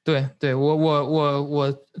对，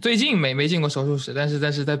我最近没进过手术室，但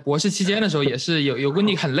是在博士期间的时候也是有跟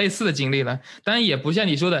你很类似的经历了。当然也不像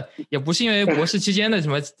你说的，也不是因为博士期间的什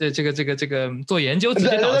么这个做研究直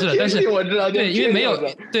接导致的，但是我知道，对，因为没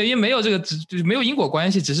有这个就是没有因果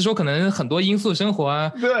关系，只是说可能很多因素，生活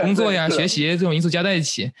啊、工作呀、学习这种因素加在一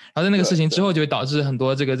起，然后在那个事情之后就会导致很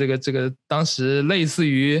多这个当时类似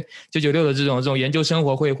于996的这种研究生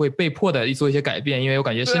活会被迫的做一些改变，因为我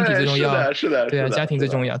感觉身体最重要，是的，对啊，家庭最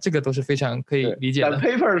重要，这个都是非常可以理解的。赶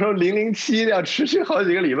paper 的时候007要持续好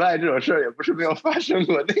几个礼拜，这种事儿也不是没有发生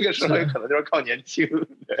过，那个时候也可能就是靠年轻。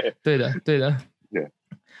对的。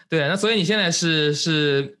对，那所以你现在是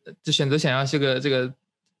就选择想要这个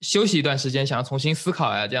休息一段时间，想要重新思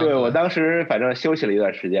考呀，这样。对，我当时反正休息了一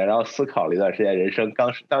段时间，然后思考了一段时间人生，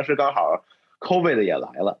当时刚好 COVID 也来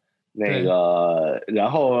了。那个，然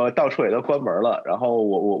后到处也都关门了。然后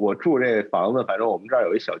我住这房子，反正我们这儿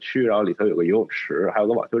有一小区，然后里头有个游泳池，还有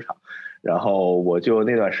个网球场。然后我就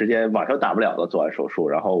那段时间网球打不了了，做完手术，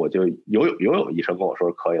然后我就游泳，医生跟我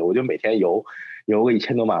说可以，我就每天游个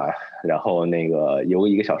1000多码，然后那个游个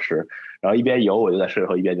1个小时，然后一边游我就在睡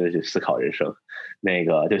后一边就去思考人生，那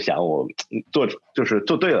个就想我就是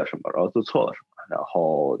做对了什么，然后做错了什么，然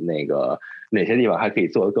后那个哪些地方还可以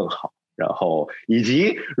做得更好。然后以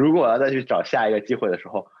及如果我要再去找下一个机会的时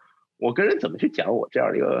候，我跟人怎么去讲我这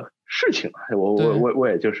样的一个事情啊？我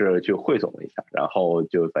也就是去汇总了一下，然后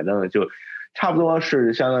就反正就差不多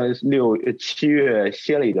是相当于6、7月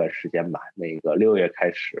歇了一段时间吧。那个6月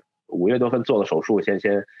开始，5月多份做了手术，先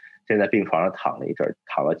在病床上躺了一阵，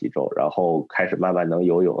躺了几周，然后开始慢慢能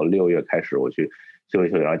游泳。6月开始我去休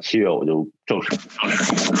息，然后7月我就正式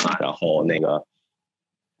然后那个。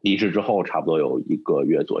离职之后差不多有1个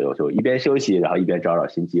月左右，就一边休息，然后一边找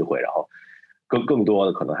新机会，然后更多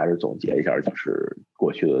的可能还是总结一下，就是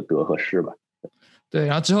过去的得和失吧。对，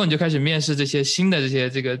然后之后你就开始面试这些新的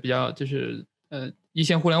这个比较就是一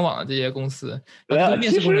线互联网的这些公司。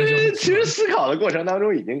其实思考的过程当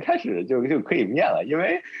中已经开始就可以面了，因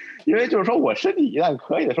为就是说我身体一旦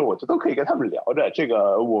可以的时候，我就都可以跟他们聊着。这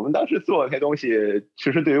个我们当时做的那些东西，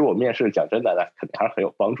其实对于我面试讲真的，那肯定还是很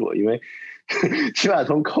有帮助的，因为起码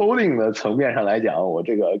从 coding 的层面上来讲，我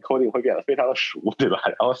这个 coding 会变得非常的熟，对吧？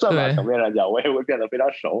然后算法层面上讲，我也会变得非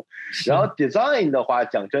常熟。然后 design 的话，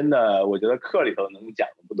讲真的，我觉得课里头能讲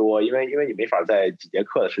的不多，因为你没法在几节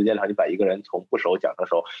课的时间上，你把一个人从不熟讲成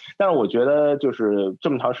熟。但是我觉得就是这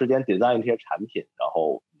么长时间 design 这些产品，然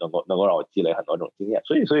后能够让我积累很多这种经验。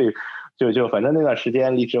所以就反正那段时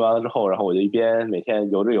间离职完了之后，然后我就一边每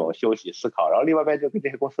天游着泳休息思考，然后另外一边就跟这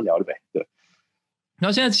些公司聊着呗，对。然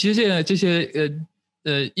后现在其实这些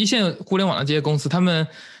一线互联网的这些公司，他们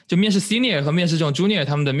就面试 senior 和面试这种 junior，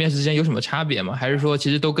 他们的面试之间有什么差别吗？还是说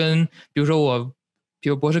其实都跟比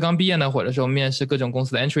如博士刚毕业呢，或者说面试各种公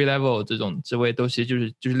司的 entry level 这种职位，都是就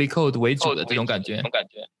是 lead code 为主的这种感觉？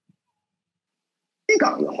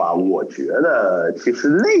岗的话，我觉得其实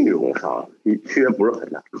内容上区别不是很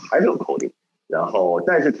大，还是有 coding， 然后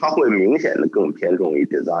但是它会明显的更偏重于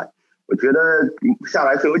design。我觉得下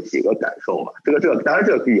来是有几个感受吧，这个当然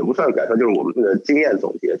这个也不算感受，就是我们的经验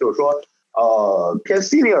总结，就是说偏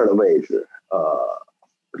senior 的位置，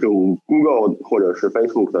就 Google 或者是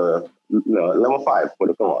Facebook 的level 5或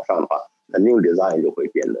者更往上的话，肯定 design 就会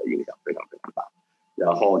变得影响非常非常大。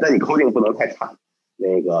然后但你 coding 不能太差，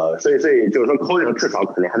所以就是说 coding 至少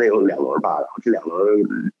肯定还得有2轮吧，然后这2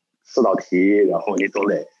轮4道题，然后你总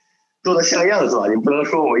得做的像样子吧，你不能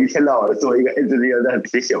说我一天到晚做一个 engineer 但是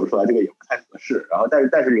题写不出来，这个也不太合适。然后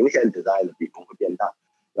但是明显 design 的比重会变大，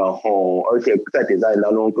然后而且在 design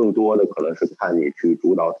当中更多的可能是看你去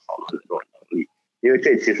主导讨论的这种能力，因为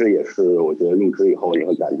这其实也是我觉得入职以后你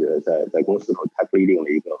会感觉在公司头太不一定的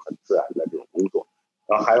一个很自然的这种工作。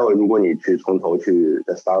然后还有如果你去从头去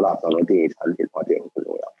在 startup 当中定义产品的话，这个很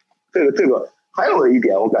重要。这个还有一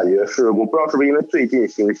点我感觉是我不知道是不是因为最近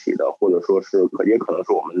兴起的，或者说是也可能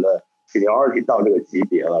是我们的seniority 到这个级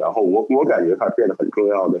别了，然后我感觉它变得很重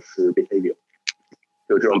要的是 behavior，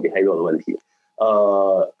 就这种 behavior 的问题。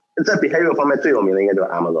在 behavior 方面最有名的应该就是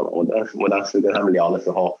Amazon 了。我当时跟他们聊的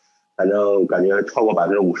时候，反正感觉超过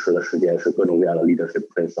50%的时间是各种各样的 leadership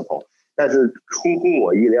principle。但是出乎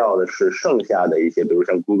我意料的是，剩下的一些，比如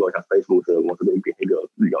像 Google、像 Facebook 这个公司对于 behavior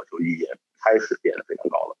要求也开始变得非常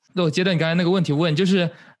高了。那我接着你刚才那个问题问，就是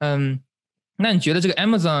那你觉得这个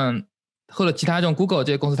Amazon 或者其他这种 Google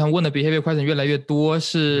这些公司，他们问的 behavior question 越来越多，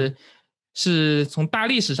是从大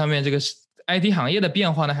历史上面这个 IT 行业的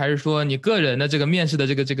变化呢，还是说你个人的这个面试的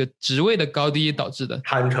这个职位的高低导致的？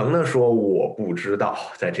坦诚的说，我不知道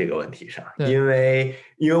在这个问题上，因为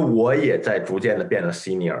我也在逐渐的变得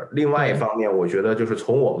senior。另外一方面，我觉得就是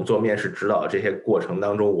从我们做面试指导这些过程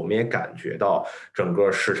当中，我们也感觉到整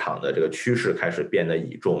个市场的这个趋势开始变得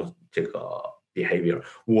倚重这个 behavior。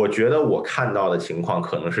我觉得我看到的情况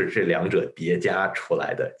可能是这2者叠加出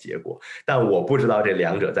来的结果，但我不知道这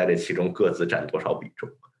2者在这其中各自占多少比重。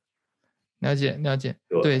了解，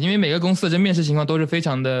对，因为每个公司的这面试情况都是非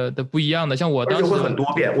常的不一样的。像我当时会很多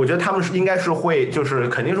变，我觉得他们应该是会，就是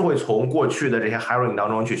肯定是会从过去的这些 hiring 当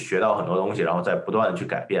中去学到很多东西，然后再不断的去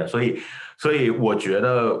改变。所以我觉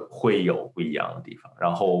得会有不一样的地方，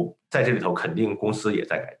然后在这里头肯定公司也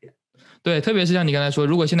在改变。对，特别是像你刚才说，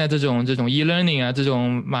如果现在这种 e-learning 啊，这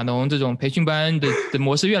种码农这种培训班的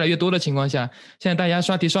模式越来越多的情况下，现在大家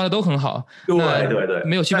刷题刷的都很好，对，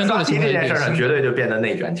没有区分度的情况下，刷题这件事上绝对就变得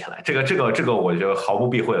内卷起来。这个我就毫不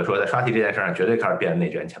避讳的说，在刷题这件事上绝对开始变得内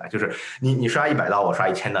卷起来。就是你刷100道，我刷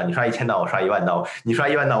1000道；你刷1000道，我刷1万道；你刷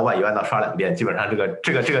1万道，我把1万道刷2遍。基本上这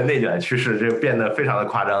个内卷的趋势就变得非常的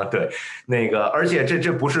夸张。对，而且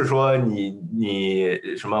这不是说你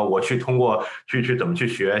什么我去通过去怎么去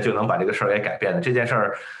学就能把这个事儿给改变的。这件事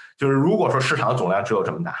儿就是如果说市场总量只有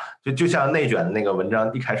这么大，就像内卷的那个文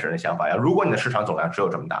章一开始的想法一样，如果你的市场总量只有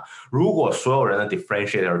这么大，如果所有人的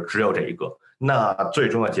differentiator 只有这一个，那最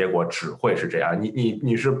终的结果只会是这样。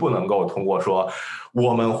你是不能够通过说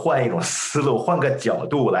我们换一种思路，换个角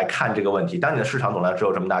度来看这个问题。当你的市场总量只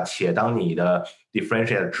有这么大，且当你的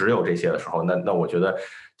differentiator 只有这些的时候，那我觉得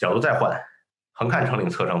角度再换，横看成岭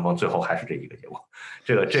侧成峰，最后还是这一个结果。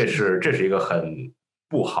这是一个很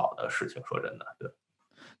不好的事情，说真的，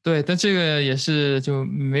对，但这个也是就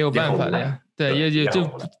没有办法的呀。对，也就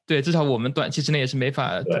对，至少我们短期之内也是没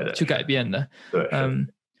法去改变的。对，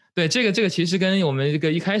对，这个其实跟我们这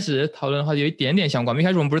个一开始讨论的话有一点点相关。一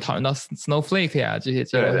开始我们不是讨论到 Snowflake 呀这些，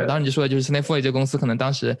当时你就说的就是 Snowflake 这个公司可能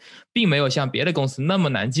当时并没有像别的公司那么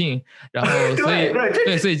难进，然后所以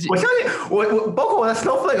我相信我包括我的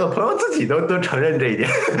Snowflake 的朋友自己都承认这一点。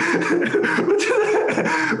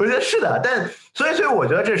我觉得是的，但所以我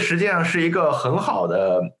觉得这实际上是一个很好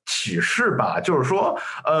的启示吧，就是说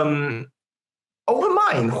open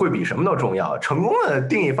mind 会比什么都重要。成功的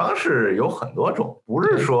定义方式有很多种，不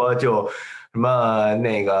是说就什么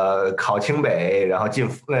那个考清北，然后进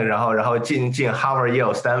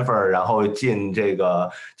Harvard、Yale、Stanford， 然后进这个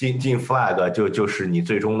进 flag 就是你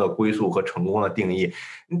最终的归宿和成功的定义。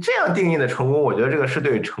你这样定义的成功，我觉得这个是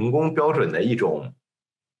对成功标准的一种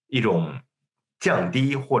降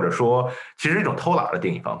低，或者说其实一种偷懒的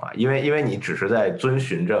定义方法，因为你只是在遵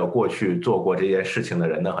循着过去做过这件事情的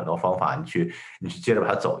人的很多方法，你去接着把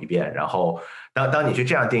它走一遍，然后当你去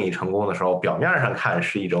这样定义成功的时候，表面上看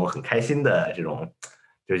是一种很开心的这种，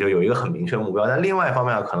就有一个很明确的目标，但另外一方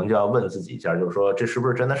面可能就要问自己一下，就是说这是不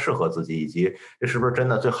是真的适合自己，以及这是不是真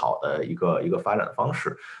的最好的一个发展的方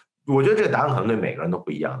式。我觉得这个答案可能对每个人都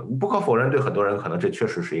不一样的，不可否认，对很多人可能这确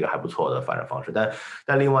实是一个还不错的发展方式，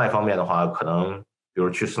但另外一方面的话，可能比如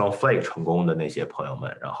去 Snowflake 成功的那些朋友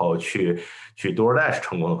们，然后去 DoorDash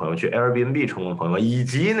成功的朋友们，去 Airbnb 成功的朋友们，以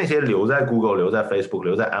及那些留在 Google、留在 Facebook、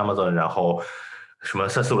留在 Amazon， 然后什么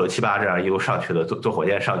3、4、5、6、7、8这样一路上去的，坐火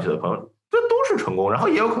箭上去的朋友，这都是成功。然后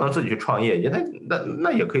也有可能自己去创业，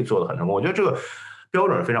那也可以做得很成功。我觉得这个标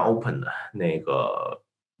准是非常 open 的，那个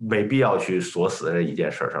没必要去锁死在这一件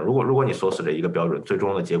事上。如果你锁死这一个标准，最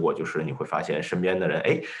终的结果就是你会发现身边的人，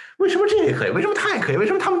哎，为什么这也可以？为什么他也可以？为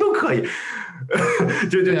什么他们都可以？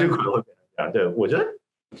就可能会变成这样。对，我觉得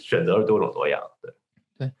选择是多种多样。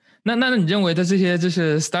对，那你认为的这些就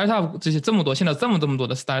是 startup 这些这么多，现在这么多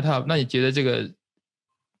的 startup， 那你觉得这个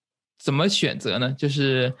怎么选择呢？就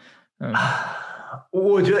是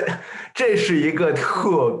我觉得这是一个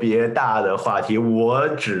特别大的话题，我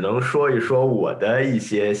只能说一说我的一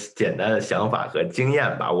些简单的想法和经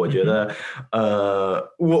验吧。我觉得，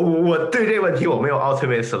我对这个问题我没有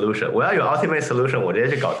ultimate solution。我要有 ultimate solution， 我直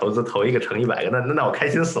接去搞投资，投一个成100个，那我开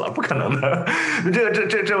心死了，不可能的。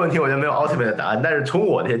这问题我觉得没有 ultimate 的答案。但是从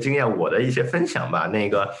我的一些经验，我的一些分享吧，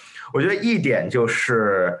我觉得一点就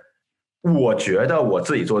是，我觉得我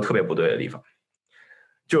自己做的特别不对的地方，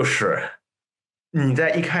就是你在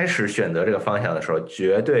一开始选择这个方向的时候，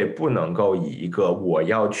绝对不能够以一个我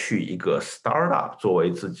要去一个 startup 作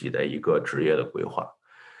为自己的一个职业的规划。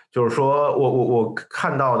就是说我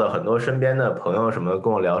看到的很多身边的朋友什么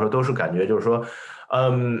跟我聊的时候，都是感觉就是说，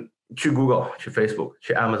去 Google、去 Facebook、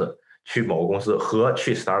去 Amazon、去某个公司和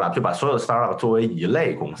去 startup， 就把所有的 startup 作为一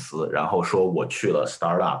类公司，然后说我去了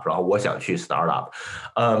startup， 然后我想去 startup，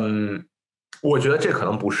我觉得这可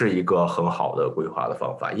能不是一个很好的规划的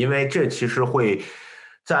方法，因为这其实会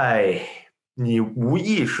在你无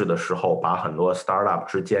意识的时候把很多 startup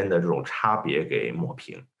之间的这种差别给抹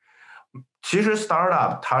平。其实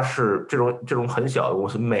startup 它是这种很小的公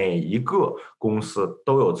司，每一个公司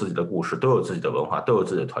都有自己的故事，都有自己的文化，都有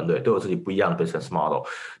自己的团队，都有自己不一样的 business model。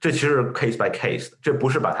这其实是 case by case， 这不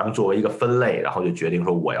是把他们作为一个分类，然后就决定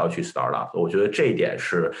说我要去 startup。我觉得这一点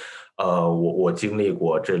是，我经历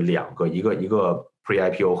过这两个，一个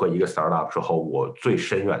pre-IPO 和一个 startup 之后，我最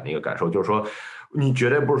深远的一个感受就是说，你绝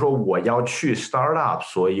对不是说我要去 startup，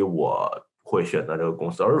 所以我会选择这个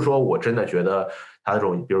公司，而是说我真的觉得它的这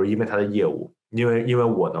种，比如因为它的业务，因为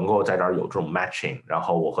我能够在这儿有这种 matching， 然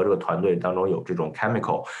后我和这个团队当中有这种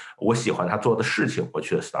chemical， 我喜欢他做的事情，我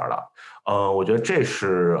去的 startup。我觉得这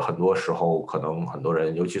是很多时候可能很多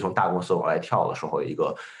人，尤其从大公司往外跳的时候一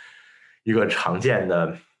个常见的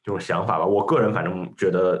这种想法吧。我个人反正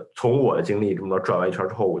觉得，从我的经历这么多转完一圈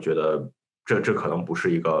之后，我觉得这可能不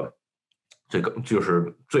是一个就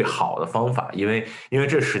是最好的方法，因为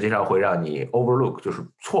这实际上会让你 overlook， 就是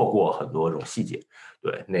错过很多这种细节。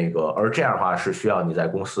对，而这样的话是需要你在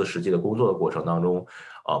公司实际的工作的过程当中，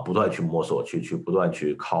不断去摸索，去不断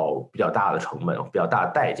去靠比较大的成本、比较大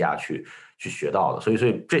的代价去学到的。所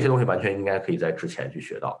以这些东西完全应该可以在之前去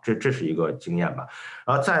学到，这是一个经验吧。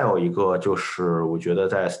然后再有一个就是，我觉得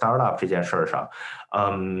在 startup 这件事上，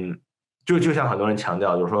就像很多人强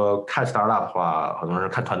调，就是说看 startup 的话，很多人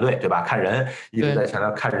看团队，对吧？看人，一直在强调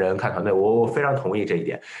看人、看团队，我非常同意这一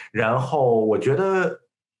点。然后我觉得，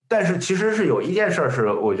但是其实是有一件事是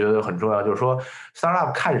我觉得很重要，就是说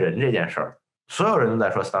startup 看人这件事儿，所有人都在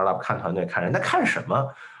说 startup 看团队、看人，那看什么？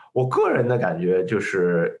我个人的感觉就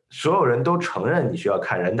是，所有人都承认你需要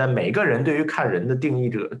看人，但每个人对于看人的定义，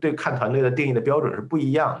对看团队的定义的标准是不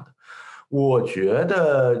一样的。我觉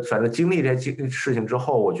得，反正经历这些事情之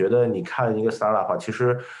后，我觉得你看一个 startup 的话，其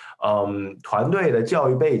实，团队的教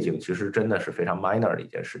育背景其实真的是非常 minor 的一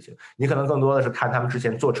件事情。你可能更多的是看他们之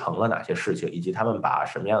前做成了哪些事情，以及他们把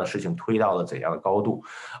什么样的事情推到了怎样的高度。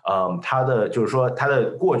就是说他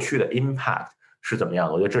的过去的 impact 是怎么样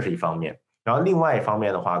的？我觉得这是一方面。然后另外一方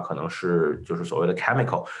面的话，可能是就是所谓的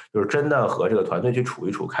chemical， 就是真的和这个团队去处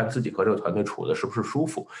一处，看自己和这个团队处的是不是舒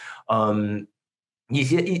服。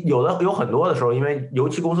有很多的时候，因为尤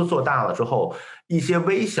其公司做大了之后，一些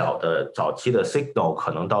微小的早期的 signal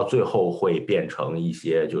可能到最后会变成一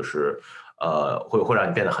些就是会让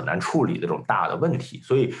你变得很难处理的这种大的问题，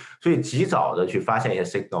所以及早的去发现一些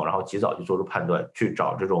signal， 然后及早去做出判断，去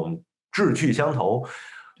找这种志趣相投，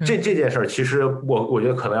这件事儿其实我觉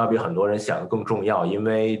得可能要比很多人想的更重要，因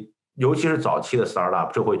为尤其是早期的 startup，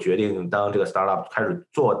 这会决定当这个 startup 开始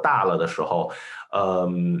做大了的时候，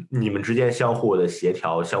你们之间相互的协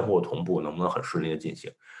调、相互同步能不能很顺利的进行。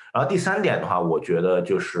然后第三点的话，我觉得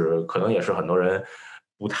就是可能也是很多人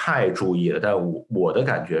不太注意的，但我的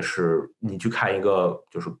感觉是，你去看一个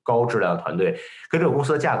就是高质量的团队，跟这个公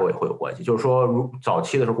司的架构也会有关系。就是说，早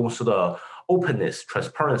期的时候公司的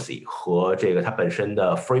openness、transparency 和这个它本身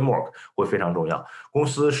的 framework 会非常重要。公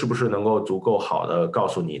司是不是能够足够好的告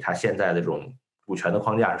诉你它现在的这种股权的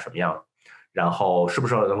框架是什么样的？然后是不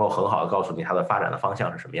是能够很好的告诉你它的发展的方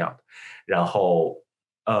向是什么样的，然后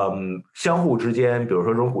相互之间，比如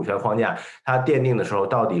说这种股权框架，它奠定的时候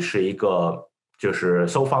到底是一个就是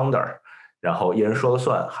sole founder， 然后一人说了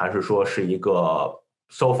算，还是说是一个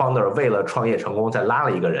sole founder 为了创业成功再拉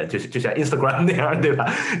了一个人，就像 Instagram 那样，对吧？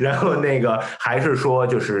然后那个还是说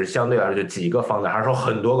就是相对来说就几个 founder， 还是说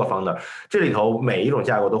很多个 founder， 这里头每一种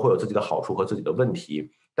架构都会有自己的好处和自己的问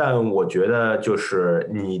题，但我觉得就是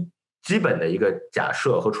你基本的一个假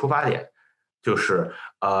设和出发点就是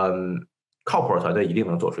靠谱的团队一定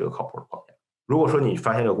能做出一个靠谱的框架。如果说你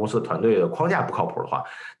发现这个公司的团队的框架不靠谱的话，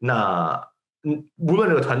那无论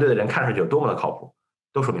这个团队的人看上去有多么的靠谱，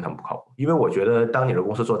都说明他们不靠谱。因为我觉得当你的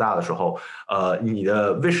公司做大的时候，你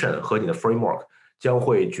的 vision 和你的 framework 将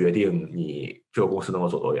会决定你这个公司能够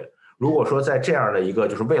走多远。如果说在这样的一个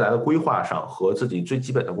就是未来的规划上和自己最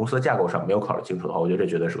基本的公司的架构上没有考虑清楚的话，我觉得这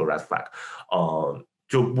绝对是个 red flag。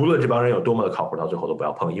就无论这帮人有多么的靠谱，到最后都不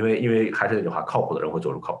要碰，因为还是那句话，靠谱的人会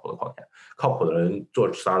做出靠谱的框架，靠谱的人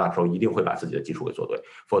做 startup 的时候一定会把自己的基础给做对，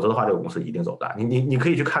否则的话，这个公司一定走不大。你可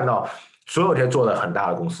以去看到所有这些做的很大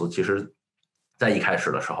的公司，其实在一开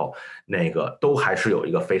始的时候，那个都还是有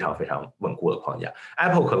一个非常非常稳固的框架。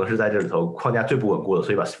Apple 可能是在这里头框架最不稳固的，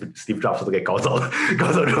所以把 Steve Jobs 都给搞走了，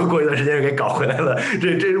搞走之后过一段时间又给搞回来了。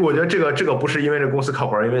我觉得这个不是因为这公司靠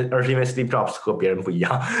谱，而是因为 Steve Jobs 和别人不一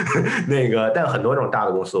样。那个，但很多这种大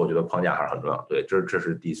的公司，我觉得框架还是很重要。对，这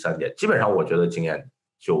是第三点。基本上我觉得经验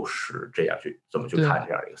就是这样怎么去看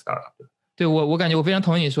这样一个 startup。对，我感觉我非常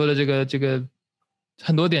同意你说的这个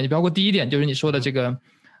很多点，包括第一点就是你说的这个。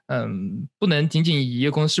不能仅仅以一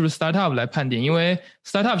个公司是不是 startup 来判定，因为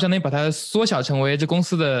startup 相当于把它缩小成为这公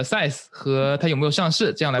司的 size 和它有没有上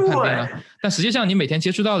市这样来判定了。但实际上你每天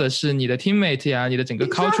接触到的是你的 teammate 呀，你的整个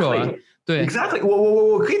culture 啊。对 ，exactly，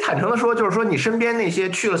 我可以坦诚的说，就是说你身边那些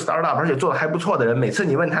去了 startup 而且做的还不错的人，每次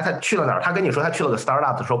你问他去了哪儿，他跟你说他去了个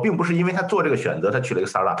startup 的时候，并不是因为他做这个选择他去了一个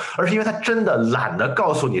startup， 而是因为他真的懒得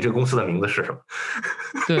告诉你这个公司的名字是什么。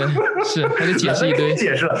对，是他就解释一堆，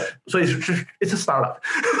解释了，所以是 it's a startup。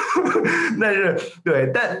但是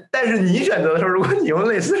对，但是你选择的时候，如果你用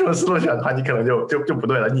类似这种思路选的话，你可能就不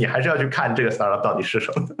对了，你还是要去看这个 startup 到底是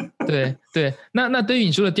什么。对，那对于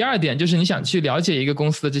你说的第二点，就是你想去了解一个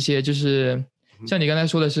公司的这些，就是像你刚才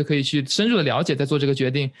说的是可以去深入的了解再做这个决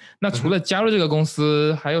定。那除了加入这个公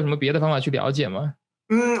司，还有什么别的方法去了解吗？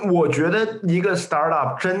我觉得一个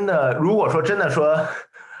startup 真的，如果说真的说，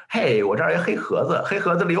嘿，我这儿有黑盒子，黑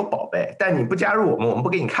盒子里有宝贝，但你不加入我们不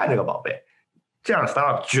给你看这个宝贝，这样的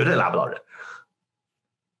startup 绝对拉不到人。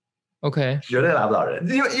OK， 绝对拉不到人，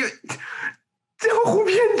因为江湖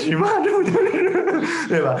骗局嘛，这不就是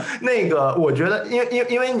对吧？那个，我觉得，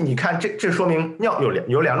因为你看，这说明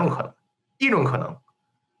有两种可能，一种可能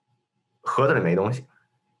盒子里没东西，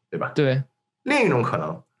对吧？对。另一种可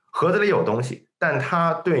能盒子里有东西，但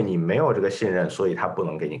他对你没有这个信任，所以他不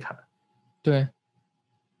能给你看。对。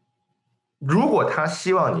如果他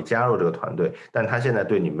希望你加入这个团队，但他现在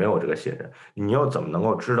对你没有这个信任，你又怎么能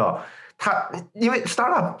够知道他？因为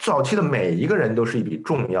startup 早期的每一个人都是一笔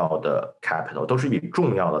重要的 capital， 都是一笔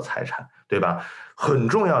重要的财产，对吧？很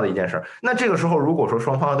重要的一件事。那这个时候，如果说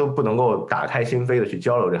双方都不能够打开心扉的去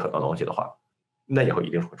交流这很多东西的话，那以后一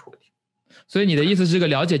定会出问题。所以你的意思是这个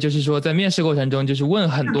了解，就是说在面试过程中，就是问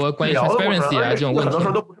很多关于 transparency 啊这种问题。很多时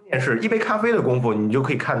候都不是面试，一杯咖啡的功夫，你就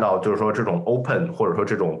可以看到，就是说这种 open 或者说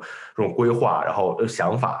这种规划，然后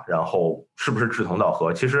想法，然后是不是志同道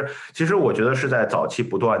合。其实我觉得是在早期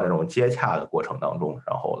不断的这种接洽的过程当中，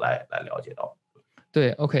然后来了解到。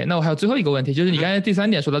对 ，OK， 那我还有最后一个问题，就是你刚才第三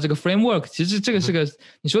点说到这个 framework， 其实这个是个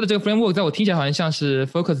你说的这个 framework， 在我听起来好像是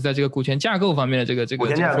focus 在这个股权架构方面的这个股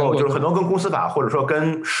权架构，就是很多跟公司法或者说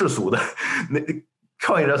跟世俗的那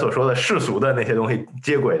创业者所说的世俗的那些东西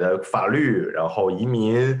接轨的法律，然后移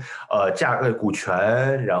民，股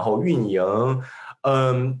权，然后运营，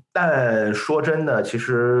但说真的，其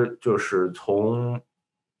实就是从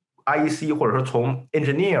IEC 或者说从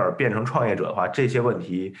engineer 变成创业者的话，这些问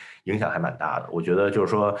题影响还蛮大的。我觉得就是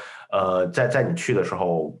说，在你去的时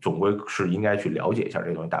候，总归是应该去了解一下这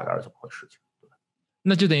个东西大概是怎么回事情。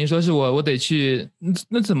那就等于说是我得去，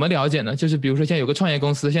那怎么了解呢？就是比如说现在有个创业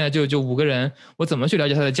公司，现在就5个人，我怎么去了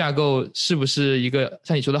解它的架构是不是一个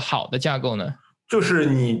像你说的好的架构呢？就是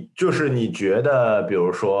你觉得，比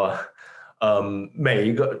如说。每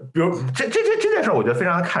一个，比如这件事，我觉得非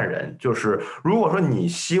常看人。就是如果说你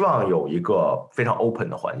希望有一个非常 open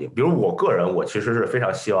的环境，比如我个人，我其实是非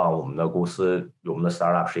常希望我们的公司，我们的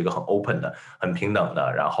startup 是一个很 open 的、很平等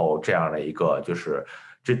的，然后这样的一个就是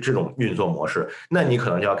这种运作模式。那你可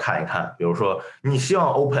能就要看一看，比如说你希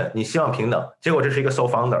望 open， 你希望平等，结果这是一个 sole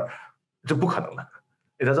founder，这不可能的。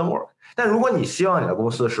it doesn't work。但如果你希望你的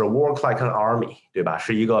公司是 work like an army， 对吧？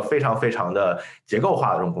是一个非常非常的结构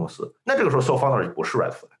化的这种公司，那这个时候 sole founder 就不是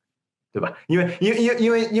red flag， 对吧？因为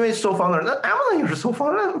sole founder， 那 Amazon 也是 sole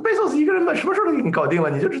founder， 那贝索斯一个人把什么事都给你搞定了，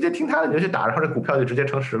你就直接听他的，你就去打，然后这股票就直接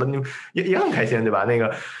成10了，你也很开心，对吧？那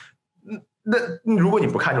个。那如果你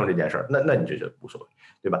不看重这件事儿，那你就觉得无所谓，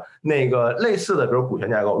对吧？那个类似的，比如股权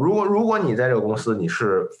架构，如果你在这个公司你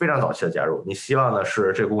是非常早期的加入，你希望的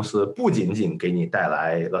是这个公司不仅仅给你带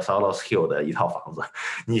来 The Solos Hill 的一套房子，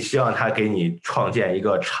你希望它给你创建一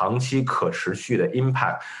个长期可持续的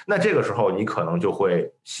impact， 那这个时候你可能就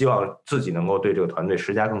会希望自己能够对这个团队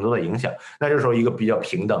施加更多的影响，那这时候一个比较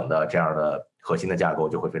平等的这样的核心的架构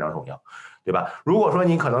就会非常重要。对吧？如果说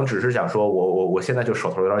你可能只是想说我现在就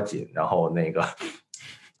手头有点紧，然后那个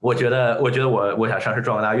我觉得我想上市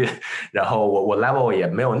撞个大运，然后我 level 也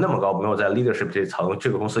没有那么高，没有在 leadership 这层，这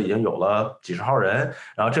个公司已经有了几十号人，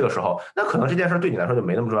然后这个时候，那可能这件事对你来说就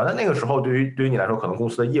没那么重要。那个时候对于你来说，可能公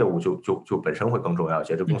司的业务就本身会更重要一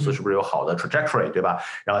些。这公司是不是有好的 trajectory， 对吧？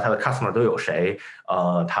然后它的 customer 都有谁？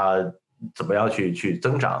它怎么样去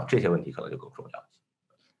增长？这些问题可能就更重要。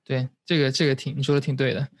对，这个你说的挺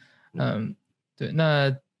对的。对，那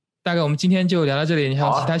大概我们今天就聊到这里，你还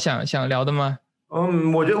有其他想聊的吗？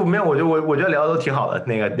我觉得没有，我觉得聊的都挺好的，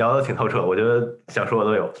那个聊的挺透彻，我觉得想说的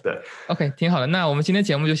都有。对 ，OK， 挺好的。那我们今天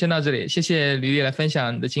节目就先到这里，谢谢吕丽来分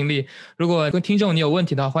享你的经历。如果听众你有问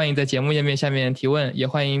题的话，欢迎在节目页面下面提问，也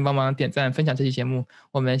欢迎帮忙点赞分享这期节目。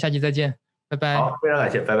我们下期再见，拜拜。好，非常感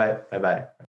谢，拜拜，拜拜。